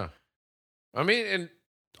 Yeah. I mean, and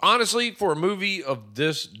honestly, for a movie of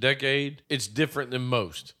this decade, it's different than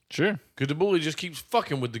most. Sure. Because the bully just keeps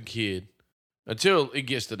fucking with the kid until it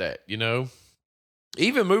gets to that, you know?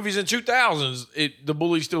 Even movies in 2000s, the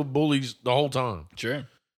bully still bullies the whole time. Sure.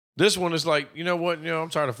 This one is like, you know what? I'm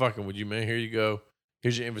tired of fucking with you, man. Here you go.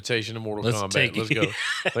 Here's your invitation to Mortal Kombat. Let's go.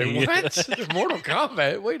 Like, what? Mortal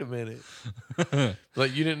Kombat? Wait a minute.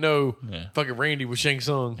 Like, you didn't know Yeah. fucking Randy was Shang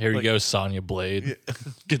Tsung. Here you Like, go, Sonya Blade.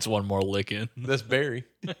 Gets one more lick in. That's Barry.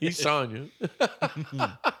 He's Sonya.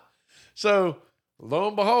 So, lo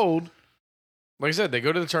and behold, like I said, they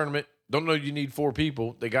go to the tournament. Don't know you need 4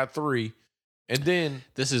 people. They got 3. And then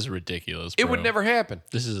This is ridiculous. it bro. would never happen.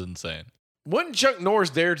 This is insane. Wasn't Chuck Norris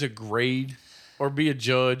there to grade or be a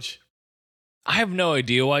judge? I have no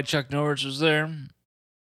idea why Chuck Norris was there.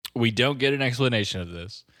 We don't get an explanation of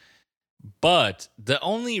this. But the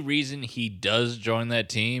only reason he does join that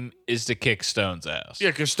team is to kick Stone's ass.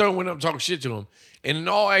 Yeah, because Stone went up and talked shit to him. And in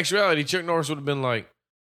all actuality, Chuck Norris would have been like,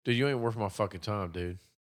 dude, you ain't worth my fucking time, dude.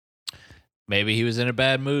 Maybe he was in a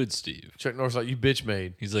bad mood, Steve. Chuck Norris like, you bitch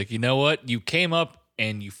made. He's like, you know what? You came up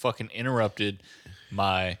and you fucking interrupted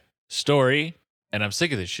my story, and I'm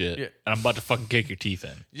sick of this shit. Yeah. And I'm about to fucking kick your teeth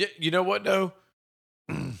in. Yeah, you know what, though?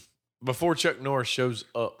 Before Chuck Norris shows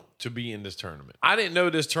up to be in this tournament, I didn't know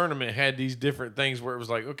this tournament had these different things where it was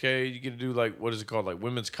like, okay, you get to do like, what is it called? Like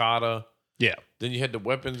women's kata. Yeah. Then you had the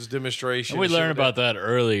weapons demonstration. And we and shit learned like about that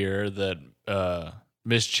earlier that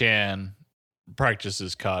Miss Chan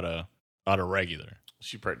practices kata on a regular.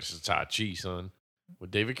 She practices Tai Chi, son,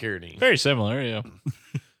 with David Carradine. Very similar, yeah.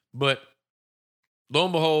 But lo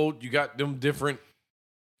and behold, you got them different,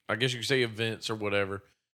 I guess you could say, events or whatever.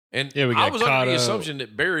 And Yeah, we I got was under kata. the assumption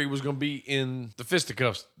that Barry was going to be in the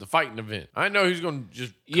fisticuffs, the fighting event. I know he was going to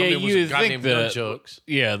just come Yeah, in with you some goddamn think that- nunchucks.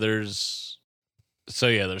 Yeah, there's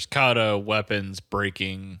kata, weapons,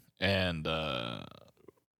 breaking, and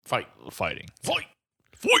Fight. fighting. Fight.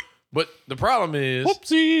 But the problem is,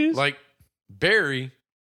 Whoopsies. like, Barry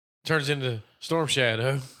turns into Storm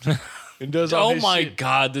Shadow and does all Oh his my shit.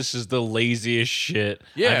 God, this is the laziest shit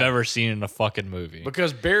Yeah. I've ever seen in a fucking movie.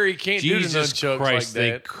 Because Barry can't do the Jesus nunchucks Christ, like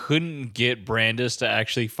they that. couldn't get Brandis to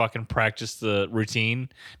actually fucking practice the routine.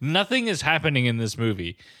 Nothing is happening in this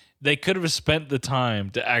movie. They could have spent the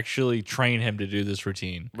time to actually train him to do this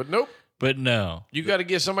routine. But nope. But no. You got to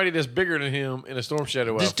get somebody that's bigger than him in a Storm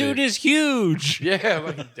Shadow This outfit. dude is huge. Yeah,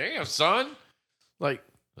 like, damn, son. Like,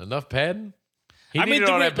 enough padding? He I mean, needed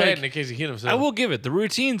the all re- that padding like, in case he hit himself. I will give it. The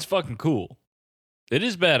routine's fucking cool. It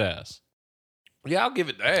is badass. Yeah, I'll give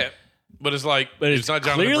it that. But it's like, But it's not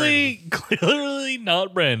Jonathan Brandis. clearly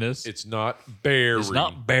not Brandis. It's not Barry. It's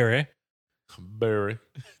not Barry. Barry.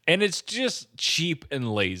 And it's just cheap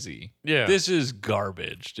and lazy. Yeah. This is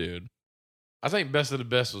garbage, dude. I think Best of the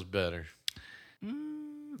Best was better.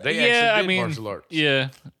 They yeah, actually did martial arts. Yeah.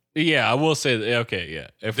 Yeah, I will say that. Okay, yeah.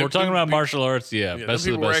 If Them we're talking people- about martial arts, yeah. Yeah, Best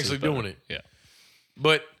them of the people were best is actually better. doing it. Yeah.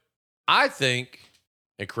 But I think,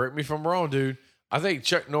 and correct me if I'm wrong, dude, I think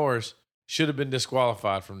Chuck Norris should have been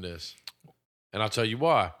disqualified from this. And I'll tell you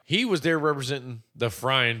why. He was there representing the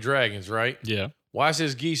Frying Dragons, right? Yeah. Why does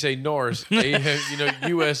his gi say Norris,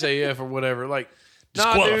 USAF or whatever? Like,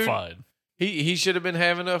 nah, dude. Disqualified. He should have been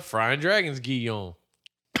having a Frying Dragons gi on.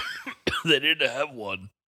 They didn't have one.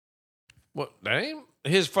 What? That ain't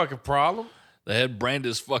his fucking problem. They had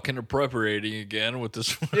Brandis fucking appropriating again with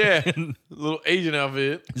this Yeah. Little Asian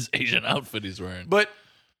outfit. his Asian outfit he's wearing. But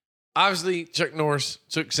obviously, Chuck Norris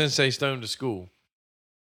took Sensei Stone to school.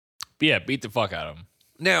 But yeah, beat the fuck out of him.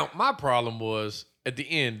 Now, my problem was at the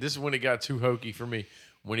end, this is when it got too hokey for me.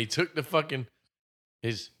 When he took the fucking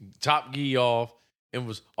his top gi off and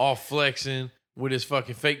was all flexing with his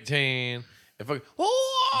fucking fake tan and fucking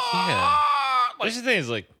Yeah. like, That's the thing is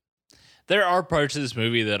like, there are parts of this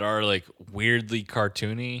movie that are like weirdly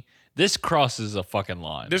cartoony. This crosses a fucking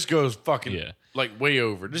line. this goes fucking Yeah. like way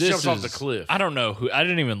over. This, This jumps off the is- cliff. I don't know who. I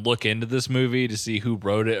didn't even look into this movie to see who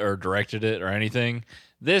wrote it or directed it or anything.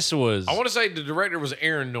 This was. I want to say the director was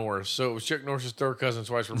Aaron Norris, so it was Chuck Norris's third cousin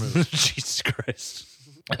twice removed. Jesus Christ.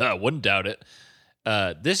 I wouldn't doubt it.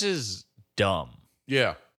 This is dumb.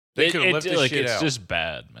 Yeah. They could have left this shit it's out. just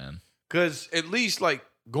bad, man. Because at least, like,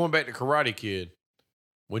 going back to Karate Kid,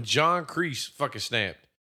 when John Kreese fucking snapped,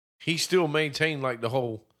 he still maintained, like, the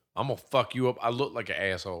whole, I'm going to fuck you up. I look like an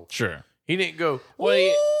asshole. Sure. He didn't go,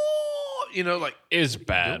 Well, you know, like. It's what you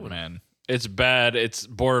bad, doing? man. It's bad. It's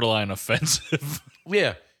borderline offensive.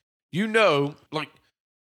 Yeah. You know, like,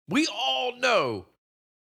 we all know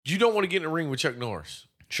you don't want to get in the ring with Chuck Norris.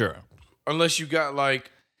 Sure. Unless you got, like,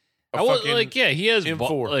 I was like, yeah, he has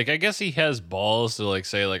M4. like, I guess he has balls to like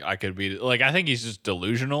say like I could be like. I think he's just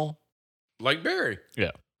delusional. like Barry.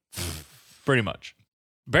 Pretty much.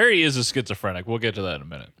 Barry is a schizophrenic. We'll get to that in a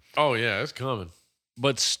minute. Oh, yeah, it's coming.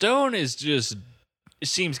 But Stone is just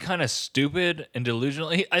seems kind of stupid and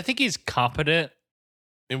delusional. I think he's competent,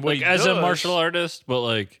 And what like he as a does- martial artist, but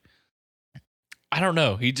like I don't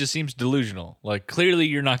know. He just seems delusional. Like clearly,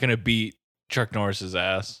 you're not gonna beat Chuck Norris's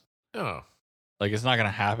ass. Oh, Like it's not gonna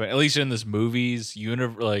happen. At least in this movie's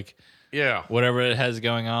universe, like yeah. whatever it has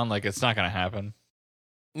going on, like it's not gonna happen.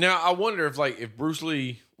 Now, I wonder if Bruce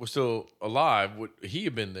Lee was still alive, would he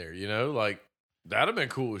have been there? You know, like, that'd have been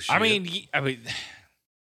cool as shit. I mean,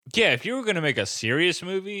 yeah. If you were gonna make a serious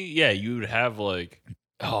movie, yeah, you would have like,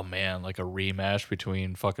 oh man, like a rematch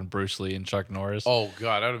between fucking Bruce Lee and Chuck Norris. oh,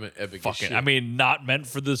 God, that would have been epic as fucking. shit. I mean, not meant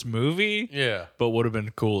for this movie, yeah. but would have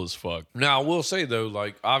been cool as fuck. Now, I will say, though,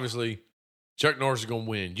 like, obviously, Chuck Norris is going to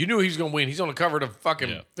win. You knew he was going to win. He's on the cover of the fucking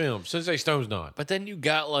Yeah. film. Sensei Stone's not. But then you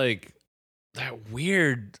got like that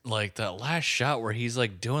weird, like that last shot where he's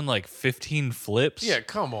like doing like 15 flips, Yeah,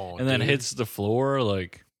 come on. and then dude. hits the floor.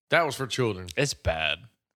 Like That was for children. it's bad.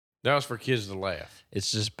 That was for kids to laugh.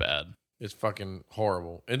 It's just bad. It's fucking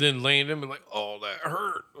horrible. And then laying him and like, oh, that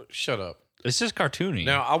hurt. Shut up. It's just cartoony.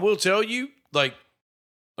 Now, I will tell you, like,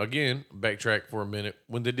 again, backtrack for a minute.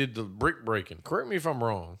 When they did the brick breaking, correct me if I'm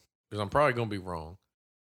wrong, because I'm probably going to be wrong.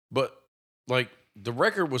 But, like, the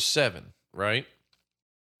record was 7, right?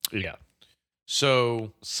 yeah,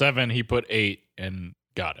 So, 7. He put 8 and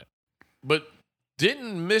got it. but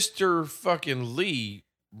didn't Mr. fucking Lee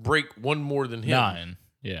break one more than him? 9.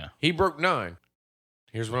 Yeah. He broke 9.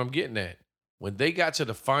 Here's what I'm getting at. When they got to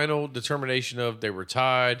the final determination of they were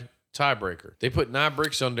tied, tiebreaker, they put 9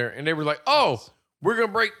 bricks on there and they were like, oh, we're going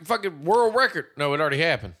to break fucking world record. No, it already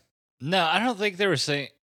happened. No, I don't think they were saying.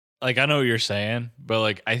 Like I know what you're saying, but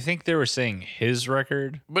like I think they were saying his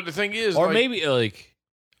record, But the thing is, or like, maybe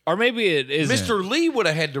it isn't. Mr. Lee would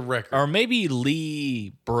have had the record. Or maybe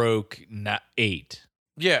Lee broke 8.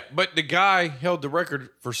 Yeah, but the guy held the record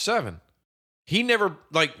for 7. He never,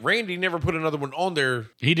 like, Randy never put another one on there.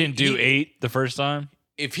 He didn't do He- 8 the first time,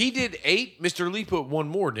 If he did 8, Mr. Lee put one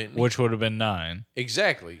more, didn't he? which would have been 9.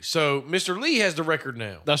 Exactly. So Mr. Lee has the record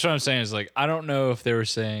now. That's what I'm saying. Is like I don't know if they were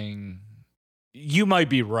saying. You might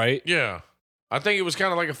be right. Yeah. I think it was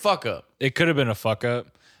kind of like a fuck up. It could have been a fuck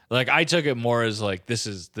up. Like I took it more as like this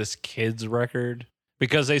is this kid's record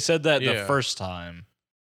because they said that the Yeah. first time.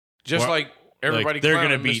 Just Well, like everybody they're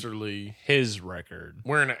clowning gonna beat Mr. Lee His record,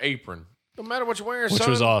 wearing an apron. No matter what you're wearing, which son.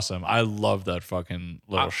 was awesome. I loved that fucking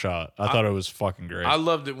little shot. I thought it was fucking great. I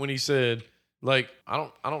loved it when he said, like, I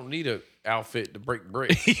don't need a outfit to break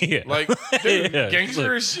bricks. yeah. Like, dude, Yeah.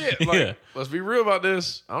 gangster as shit. Like, Yeah. let's be real about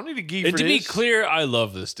this. I don't need a gi And for to be this. clear, I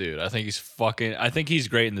love this dude. I think he's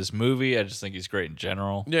great in this movie. I just think he's great in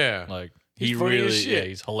general. Yeah. Like He's he funny as really, shit. yeah,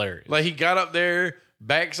 he's hilarious. Like, he got up there,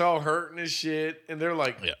 back's all hurting and shit, and they're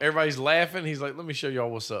like, Yeah. everybody's laughing. He's like, let me show y'all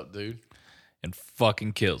what's up, dude. and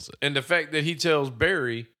fucking kills it. And the fact that he tells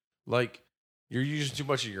Barry, like, you're using too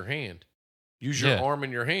much of your hand. Use your Yeah. arm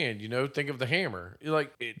and your hand, you know? Think of the hammer. You're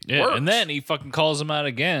like, it Yeah, works. and then he fucking calls him out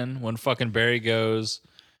again when fucking Barry goes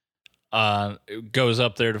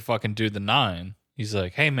up there to fucking do the 9. He's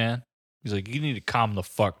like, "Hey man," he's like, "You need to calm the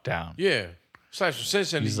fuck down." Yeah. Slash some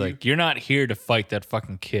sense into He's you. like, "You're not here to fight that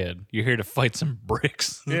fucking kid. You're here to fight some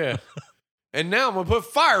bricks." Yeah. And now I'm going to put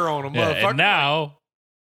fire on him, Yeah, motherfucker. and now,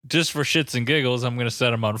 just for shits and giggles, I'm gonna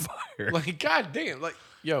set him on fire. Like, goddamn. Like,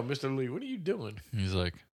 yo, Mr. Lee, what are you doing? He's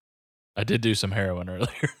like, "I did do some heroin earlier."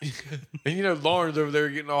 And, you know, Lauren's over there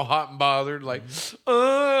getting all hot and bothered. Like, like,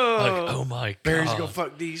 oh. oh my god, Barry's going to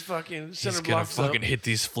fuck these fucking he's center gonna blocks up. fucking hit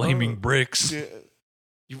these flaming bricks. Yeah.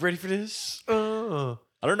 You ready for this?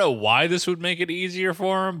 I don't know why this would make it easier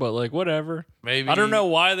for him, but like whatever. Maybe. I don't know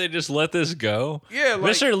why they just let this go. Yeah,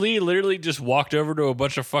 like, Mr. Lee literally just walked over to a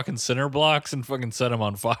bunch of fucking center blocks and fucking set them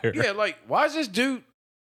on fire. yeah, like, why is this dude,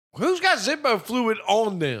 who's got Zippo fluid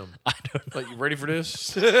on them? I don't know. Like, you ready for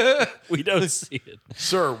this? We don't see it.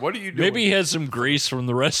 Sir, what are you doing? Maybe he had some grease from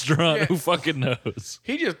the restaurant. Yeah. Who fucking knows?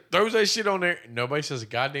 He just throws that shit on there. And nobody says a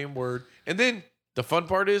goddamn word. And then the fun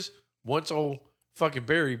part is, once old fucking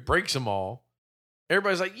Barry breaks them all,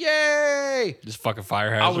 Everybody's like, yay! Just fucking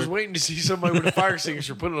fire hazard. I was waiting to see somebody with a fire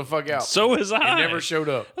extinguisher putting the fuck out. So was I. It never showed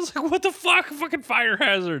up. I was like, what the fuck? Fucking fire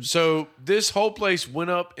hazard. So this whole place went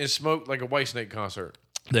up and smoked like a Whitesnake concert.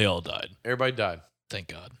 They all died. Everybody died. Thank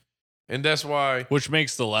God. And that's why, Which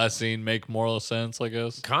makes the last scene make moral sense, I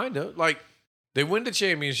guess. kind of, like, they win the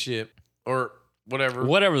championship or whatever.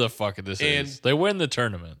 Whatever the fuck this And- is. They win the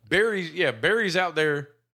tournament. Barry's out there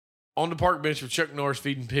on the park bench with Chuck Norris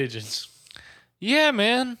feeding pigeons. Yeah,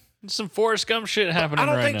 man. Some Forrest Gump shit happening I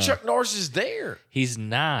don't right think now. Chuck Norris is there. He's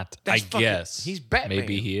not. That's I fucking- guess he's Batman.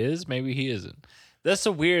 Maybe he is. Maybe he isn't. That's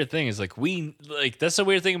the weird thing. Is like that's the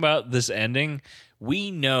weird thing about this ending.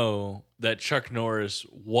 We know that Chuck Norris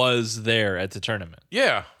was there at the tournament.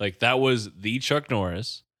 Yeah. Like that was the Chuck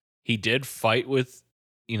Norris. He did fight with,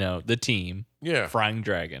 the team, Yeah. Frying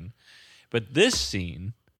Dragon. But this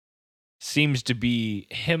scene seems to be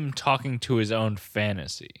him talking to his own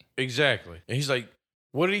fantasy. Exactly. And he's like,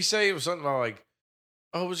 what did he say? It was something about like,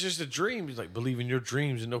 oh, it was just a dream. He's like, believe in your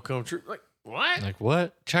dreams and they'll come true. Like, what? Like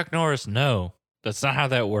what? Chuck Norris, no. That's not how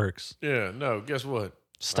that works. Yeah, no, guess what?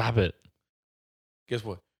 Stop it. Guess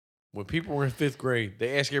what? When people were in 5th grade,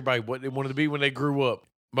 they asked everybody what they wanted to be when they grew up.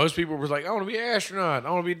 Most people were like, I want to be an astronaut. I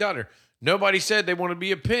want to be a doctor. Nobody said they want to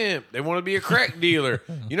be a pimp. They want to be a crack dealer.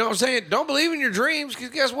 You know what I'm saying? Don't believe in your dreams because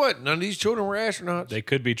guess what? None of these children were astronauts. They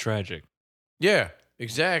could be tragic. Yeah,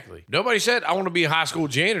 exactly. Nobody said, I want to be a high school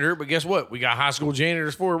janitor, but guess what? We got high school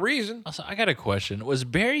janitors for a reason. Also, I got a question. Was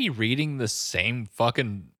Barry reading the same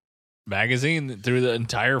fucking magazine through the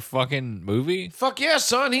entire fucking movie? Fuck yeah,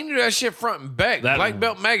 son. He knew that shit front and back. That- Black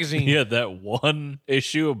Belt magazine He had that one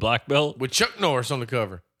issue of Black Belt. with Chuck Norris on the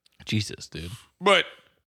cover. Jesus, dude. But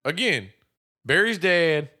again, Barry's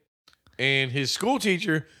dad and his school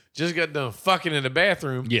teacher just got done fucking in the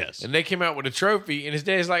bathroom. Yes. And they came out with a trophy, and his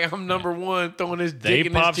dad's like, I'm number one, throwing his They dick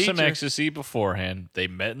in popped his some teacher. ecstasy beforehand. They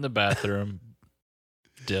met in the bathroom,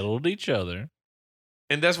 diddled each other.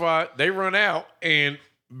 And that's why they run out, and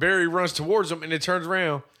Barry runs towards them, and it turns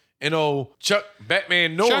around, and old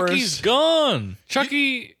Batman Norris. Chucky's gone.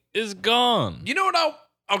 Chucky is gone. You know what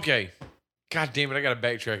okay. God damn it, I got to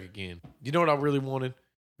backtrack again. You know what I really wanted?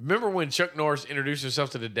 Remember when Chuck Norris introduced himself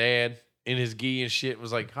to the dad in his gi and shit,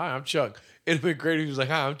 was like, hi, I'm Chuck. It'd have been great if he was like,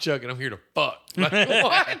 hi, I'm Chuck, and I'm here to fuck.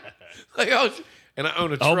 Like, what? And I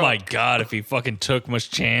own a truck. Oh my God, if he fucking took Mush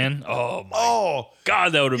Chan. Oh my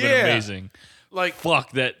God, that would have been yeah. amazing. Like,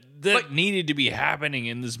 Fuck, that Like- needed to be happening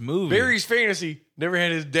in this movie. Barry's fantasy never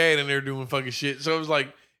had his dad in there doing fucking shit. So it was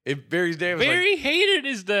like, if Barry's dad was Barry hated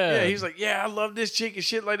his dad. like, yeah, he's like, yeah, I love this chick and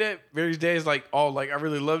shit like that. Barry's dad's like, all like, I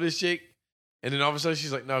really love this chick. And then all of a sudden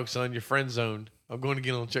she's like, no, son, you're friend zoned. I'm going to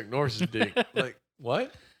get on Chuck Norris's dick. Like,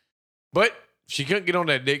 what? But she couldn't get on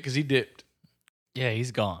that dick because he dipped. Yeah,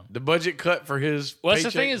 he's gone. The budget cut for his. Well, that's the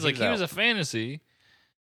paycheck, thing is, like, he's he was out. a fantasy.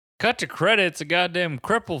 Cut to credits, a goddamn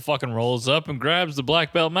cripple fucking rolls up and grabs the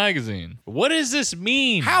Black Belt magazine. What does this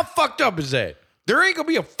mean? How fucked up is that? There ain't gonna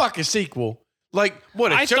be a fucking sequel. Like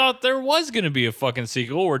what? I thought there was going to be a fucking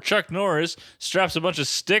sequel where Chuck Norris straps a bunch of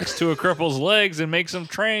sticks to a cripple's legs and makes him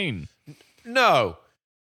train. No.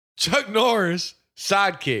 Chuck Norris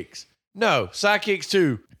sidekicks. No, sidekicks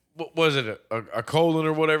too. What was it? A colon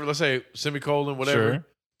or whatever? Let's say semicolon, whatever. Sure.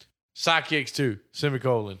 Sidekicks too.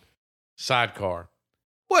 Semicolon. Sidecar.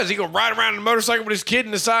 What is he gonna ride around on a motorcycle with his kid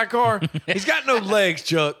in the sidecar? He's got no legs,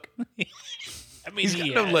 Chuck. I mean, He's got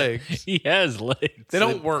no legs. He has legs. They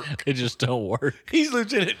don't work. They just don't work. He's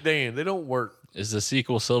Lieutenant Dan. They don't work. Is the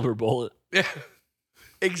sequel Silver Bullet? Yeah.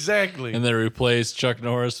 Exactly. And they replace Chuck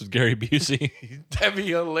Norris with Gary Busey? That'd be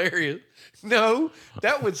hilarious. No,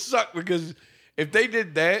 that would suck because if they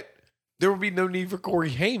did that, there would be no need for Corey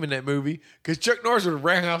Haim in that movie because Chuck Norris would have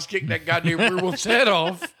roundhouse kicked that goddamn werewolf's head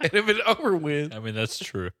off and it been over with. I mean, that's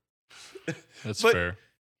true. That's But fair.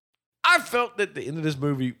 I felt that the end of this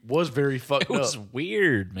movie was very fucked It was up.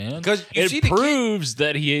 weird, man. 'Cause you see it the kid- proves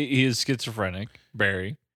that he is schizophrenic,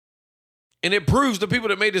 Barry. And it proves the people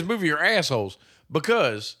that made this movie are assholes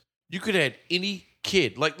because you could have had any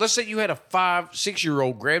kid. Like, let's say you had a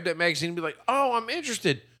 5-6-year-old grab that magazine and be like, oh, I'm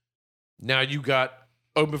interested. Now you got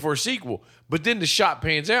open for a sequel. But then the shot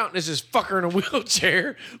pans out and it's this fucker in a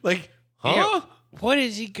wheelchair. Like, huh? Yeah. What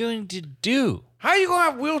is he going to do? How you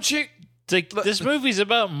gonna have wheelchair It's like, this movie's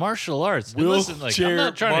about martial arts. And listen, like, I'm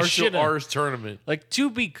not trying to martial shit on, arts tournament? like, to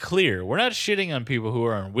be clear, we're not shitting on people who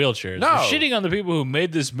are on wheelchairs. No. We're shitting on the people who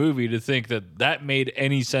made this movie to think that that made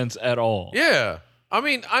any sense at all. Yeah. I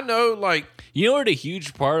mean, I know, like, You know what a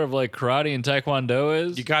huge part of like karate and taekwondo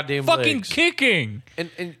is? you goddamn fucking legs. kicking.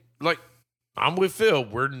 And like, I'm with Phil.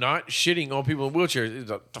 We're not shitting on people in wheelchairs.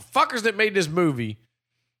 The fuckers that made this movie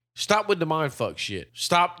Stop with the mind fuck shit.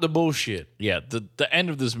 Stop the bullshit. Yeah, the end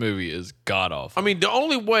of this movie is god awful. I mean, the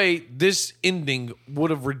only way this ending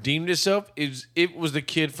would have redeemed itself is if it was the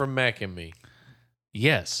kid from Mac and Me.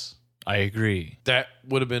 Yes, I agree. That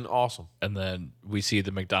would have been awesome. And then we see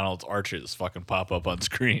the McDonald's arches fucking pop up on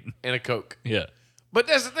screen. And a Coke. Yeah. But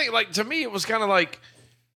that's the thing. Like, to me, it was kind of like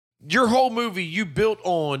your whole movie you built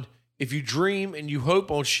on if you dream and you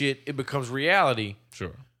hope on shit, it becomes reality.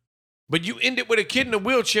 Sure. But you end it with a kid in a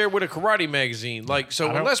wheelchair with a karate magazine. Like, so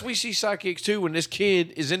unless we see Sidekicks 2 when this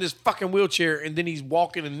kid is in his fucking wheelchair and then he's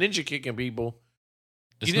walking and ninja kicking people,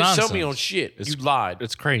 you didn't sell me on shit. You lied.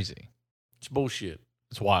 It's crazy. It's bullshit.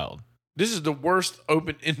 It's wild. This is the worst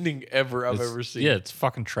open ending ever I've ever seen. Yeah, it's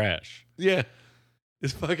fucking trash. Yeah.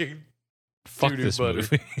 It's fucking Fuck doo-doo this butter.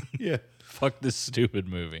 movie. Yeah. Fuck this stupid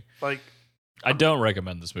movie. Like, I don't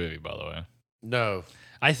recommend this movie, by the way. no.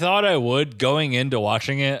 I thought I would. Going into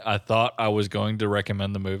watching it, I thought I was going to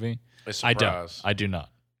recommend the movie. A I don't. surprise. I do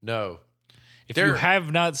not. No. If you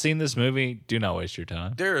have not seen this movie, do not waste your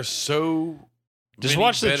time. There are so Just many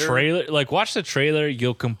watch the better- trailer. Like, watch the trailer.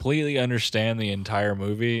 You'll completely understand the entire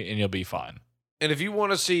movie, and you'll be fine. And if you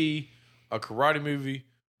want to see a karate movie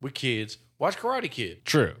with kids, watch Karate Kid.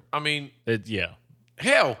 True. I mean, Yeah.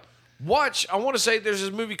 hell, watch. I want to say there's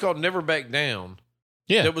this movie called Never Back Down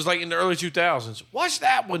Yeah. that was like in the early 2000s. Watch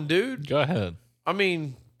that one, dude. Go ahead. I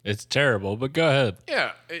mean, It's terrible, but go ahead.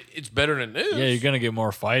 yeah, it's better than this. Yeah, you're going to get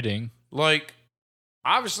more fighting. Like,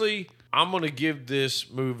 obviously, I'm going to give this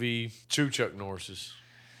movie 2 Chuck Norrises.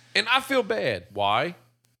 And I feel bad. Why?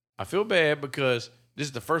 I feel bad because this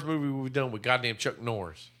is the first movie we've done with goddamn Chuck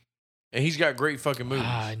Norris. And he's got great fucking movies.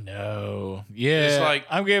 I know. Yeah. It's like-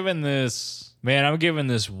 I'm giving this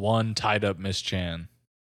one tied up Miss Chan.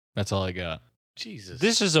 That's all I got. Jesus.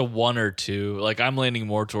 This is a 1 or 2. Like, I'm leaning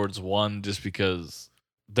more towards 1 just because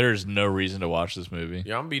there's no reason to watch this movie.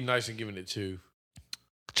 Yeah, I'm being nice and giving it 2.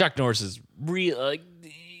 Chuck Norris is real. Like,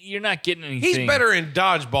 you're not getting anything. He's better in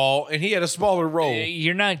Dodgeball, and he had a smaller role.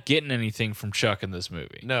 You're not getting anything from Chuck in this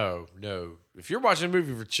movie. No. If you're watching a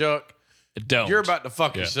movie for Chuck, Don't. you're about to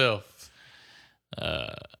fuck Yeah. yourself.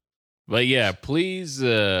 But yeah, please,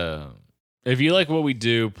 if you like what we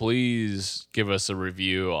do, please give us a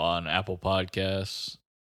review on Apple Podcasts.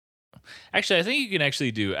 Actually, I think you can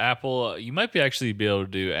actually do Apple. You might be able to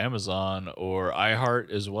do Amazon or iHeart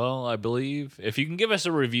as well, I believe. If you can give us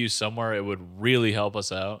a review somewhere, it would really help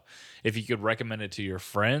us out. If you could recommend it to your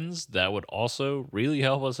friends, that would also really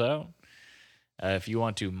help us out. If you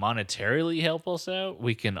want to monetarily help us out,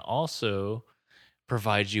 we can also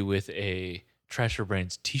provide you with a Trash for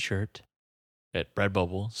Brains t-shirt at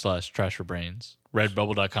Redbubble/Trash for Brains.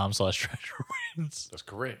 Redbubble.com/Trash for Brains. That's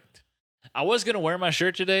correct. I was going to wear my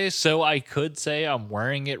shirt today, so I could say I'm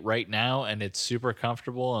wearing it right now and it's super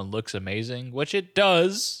comfortable and looks amazing, which it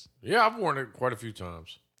does. Yeah, I've worn it quite a few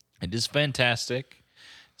times. It is fantastic.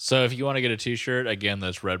 So if you want to get a t-shirt, again,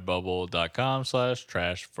 that's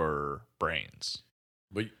redbubble.com/Trash for Brains.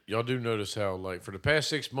 But y'all do notice how, like, for the past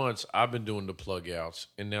 6 months, I've been doing the plug outs,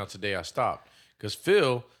 and now today I stopped. Because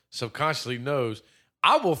Phil subconsciously knows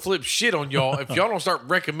I will flip shit on y'all if y'all don't start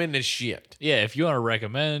recommending shit. Yeah, if you want to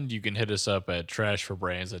recommend, you can hit us up at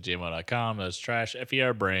trashforbrains@gmail.com. That's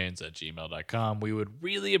trashferbrains@gmail.com. We would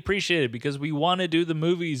really appreciate it because we want to do the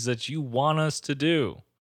movies that you want us to do.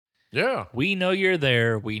 Yeah. We know you're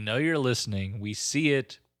there. We know you're listening. We see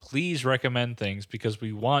it. Please recommend things because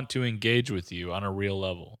we want to engage with you on a real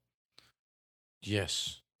level.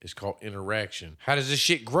 Yes. It's called interaction. How does this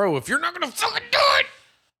shit grow if you're not going to fucking do it?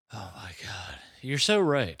 Oh my God. You're so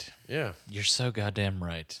right. Yeah. You're so goddamn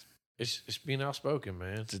right. It's being outspoken,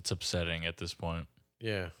 man. It's upsetting at this point.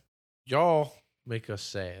 Yeah. Y'all make us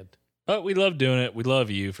sad. But we love doing it. We love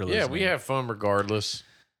you for listening. Yeah, we have fun regardless.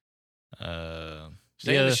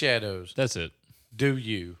 Stay in the shadows. That's it. Do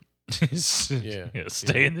you? Yeah.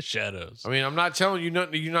 Stay in the shadows. I mean, I'm not telling you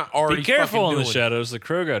nothing you're not already Be careful fucking in the doing. shadows. The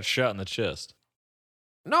crow got shot in the chest.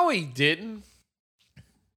 No, he didn't.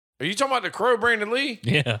 Are you talking about the crow, Brandon Lee?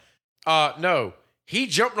 Yeah. No. He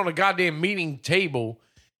jumped on a goddamn meeting table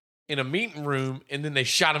in a meeting room, and then they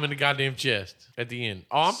shot him in the goddamn chest at the end.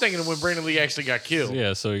 Oh, I'm thinking of when Brandon Lee actually got killed.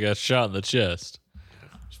 Yeah, so he got shot in the chest.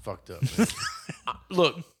 It's fucked up, man.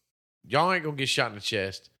 Look, y'all ain't gonna get shot in the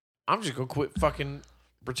chest. I'm just gonna quit fucking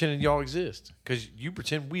pretending y'all exist because you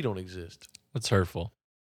pretend we don't exist. That's hurtful.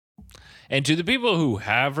 And to the people who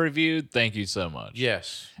have reviewed, thank you so much.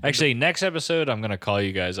 Yes. Actually, next episode, I'm going to call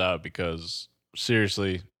you guys out because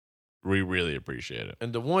seriously, we really appreciate it.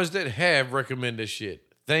 And the ones that have recommend this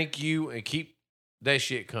shit, thank you and keep that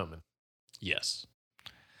shit coming. Yes.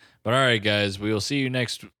 But all right, guys, we will see you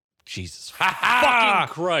next. Jesus Ha ha!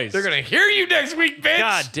 fucking Christ. They're gonna hear you next week, bitch.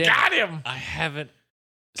 God damn Got it. him. I haven't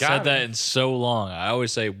Got said him. that in so long. I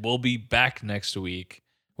always say we'll be back next week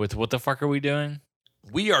with what the fuck are we doing?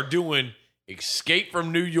 We are doing Escape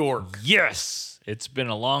from New York. Yes. It's been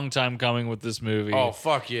a long time coming with this movie. Oh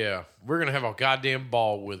fuck yeah! We're gonna have a goddamn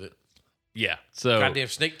ball with it. yeah. So Goddamn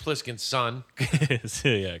Snake Plissken's son. so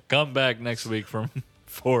yeah, come back next week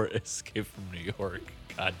for Escape from New York.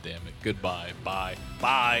 God damn it. Goodbye. Bye.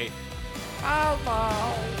 Bye. Bye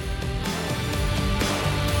bye.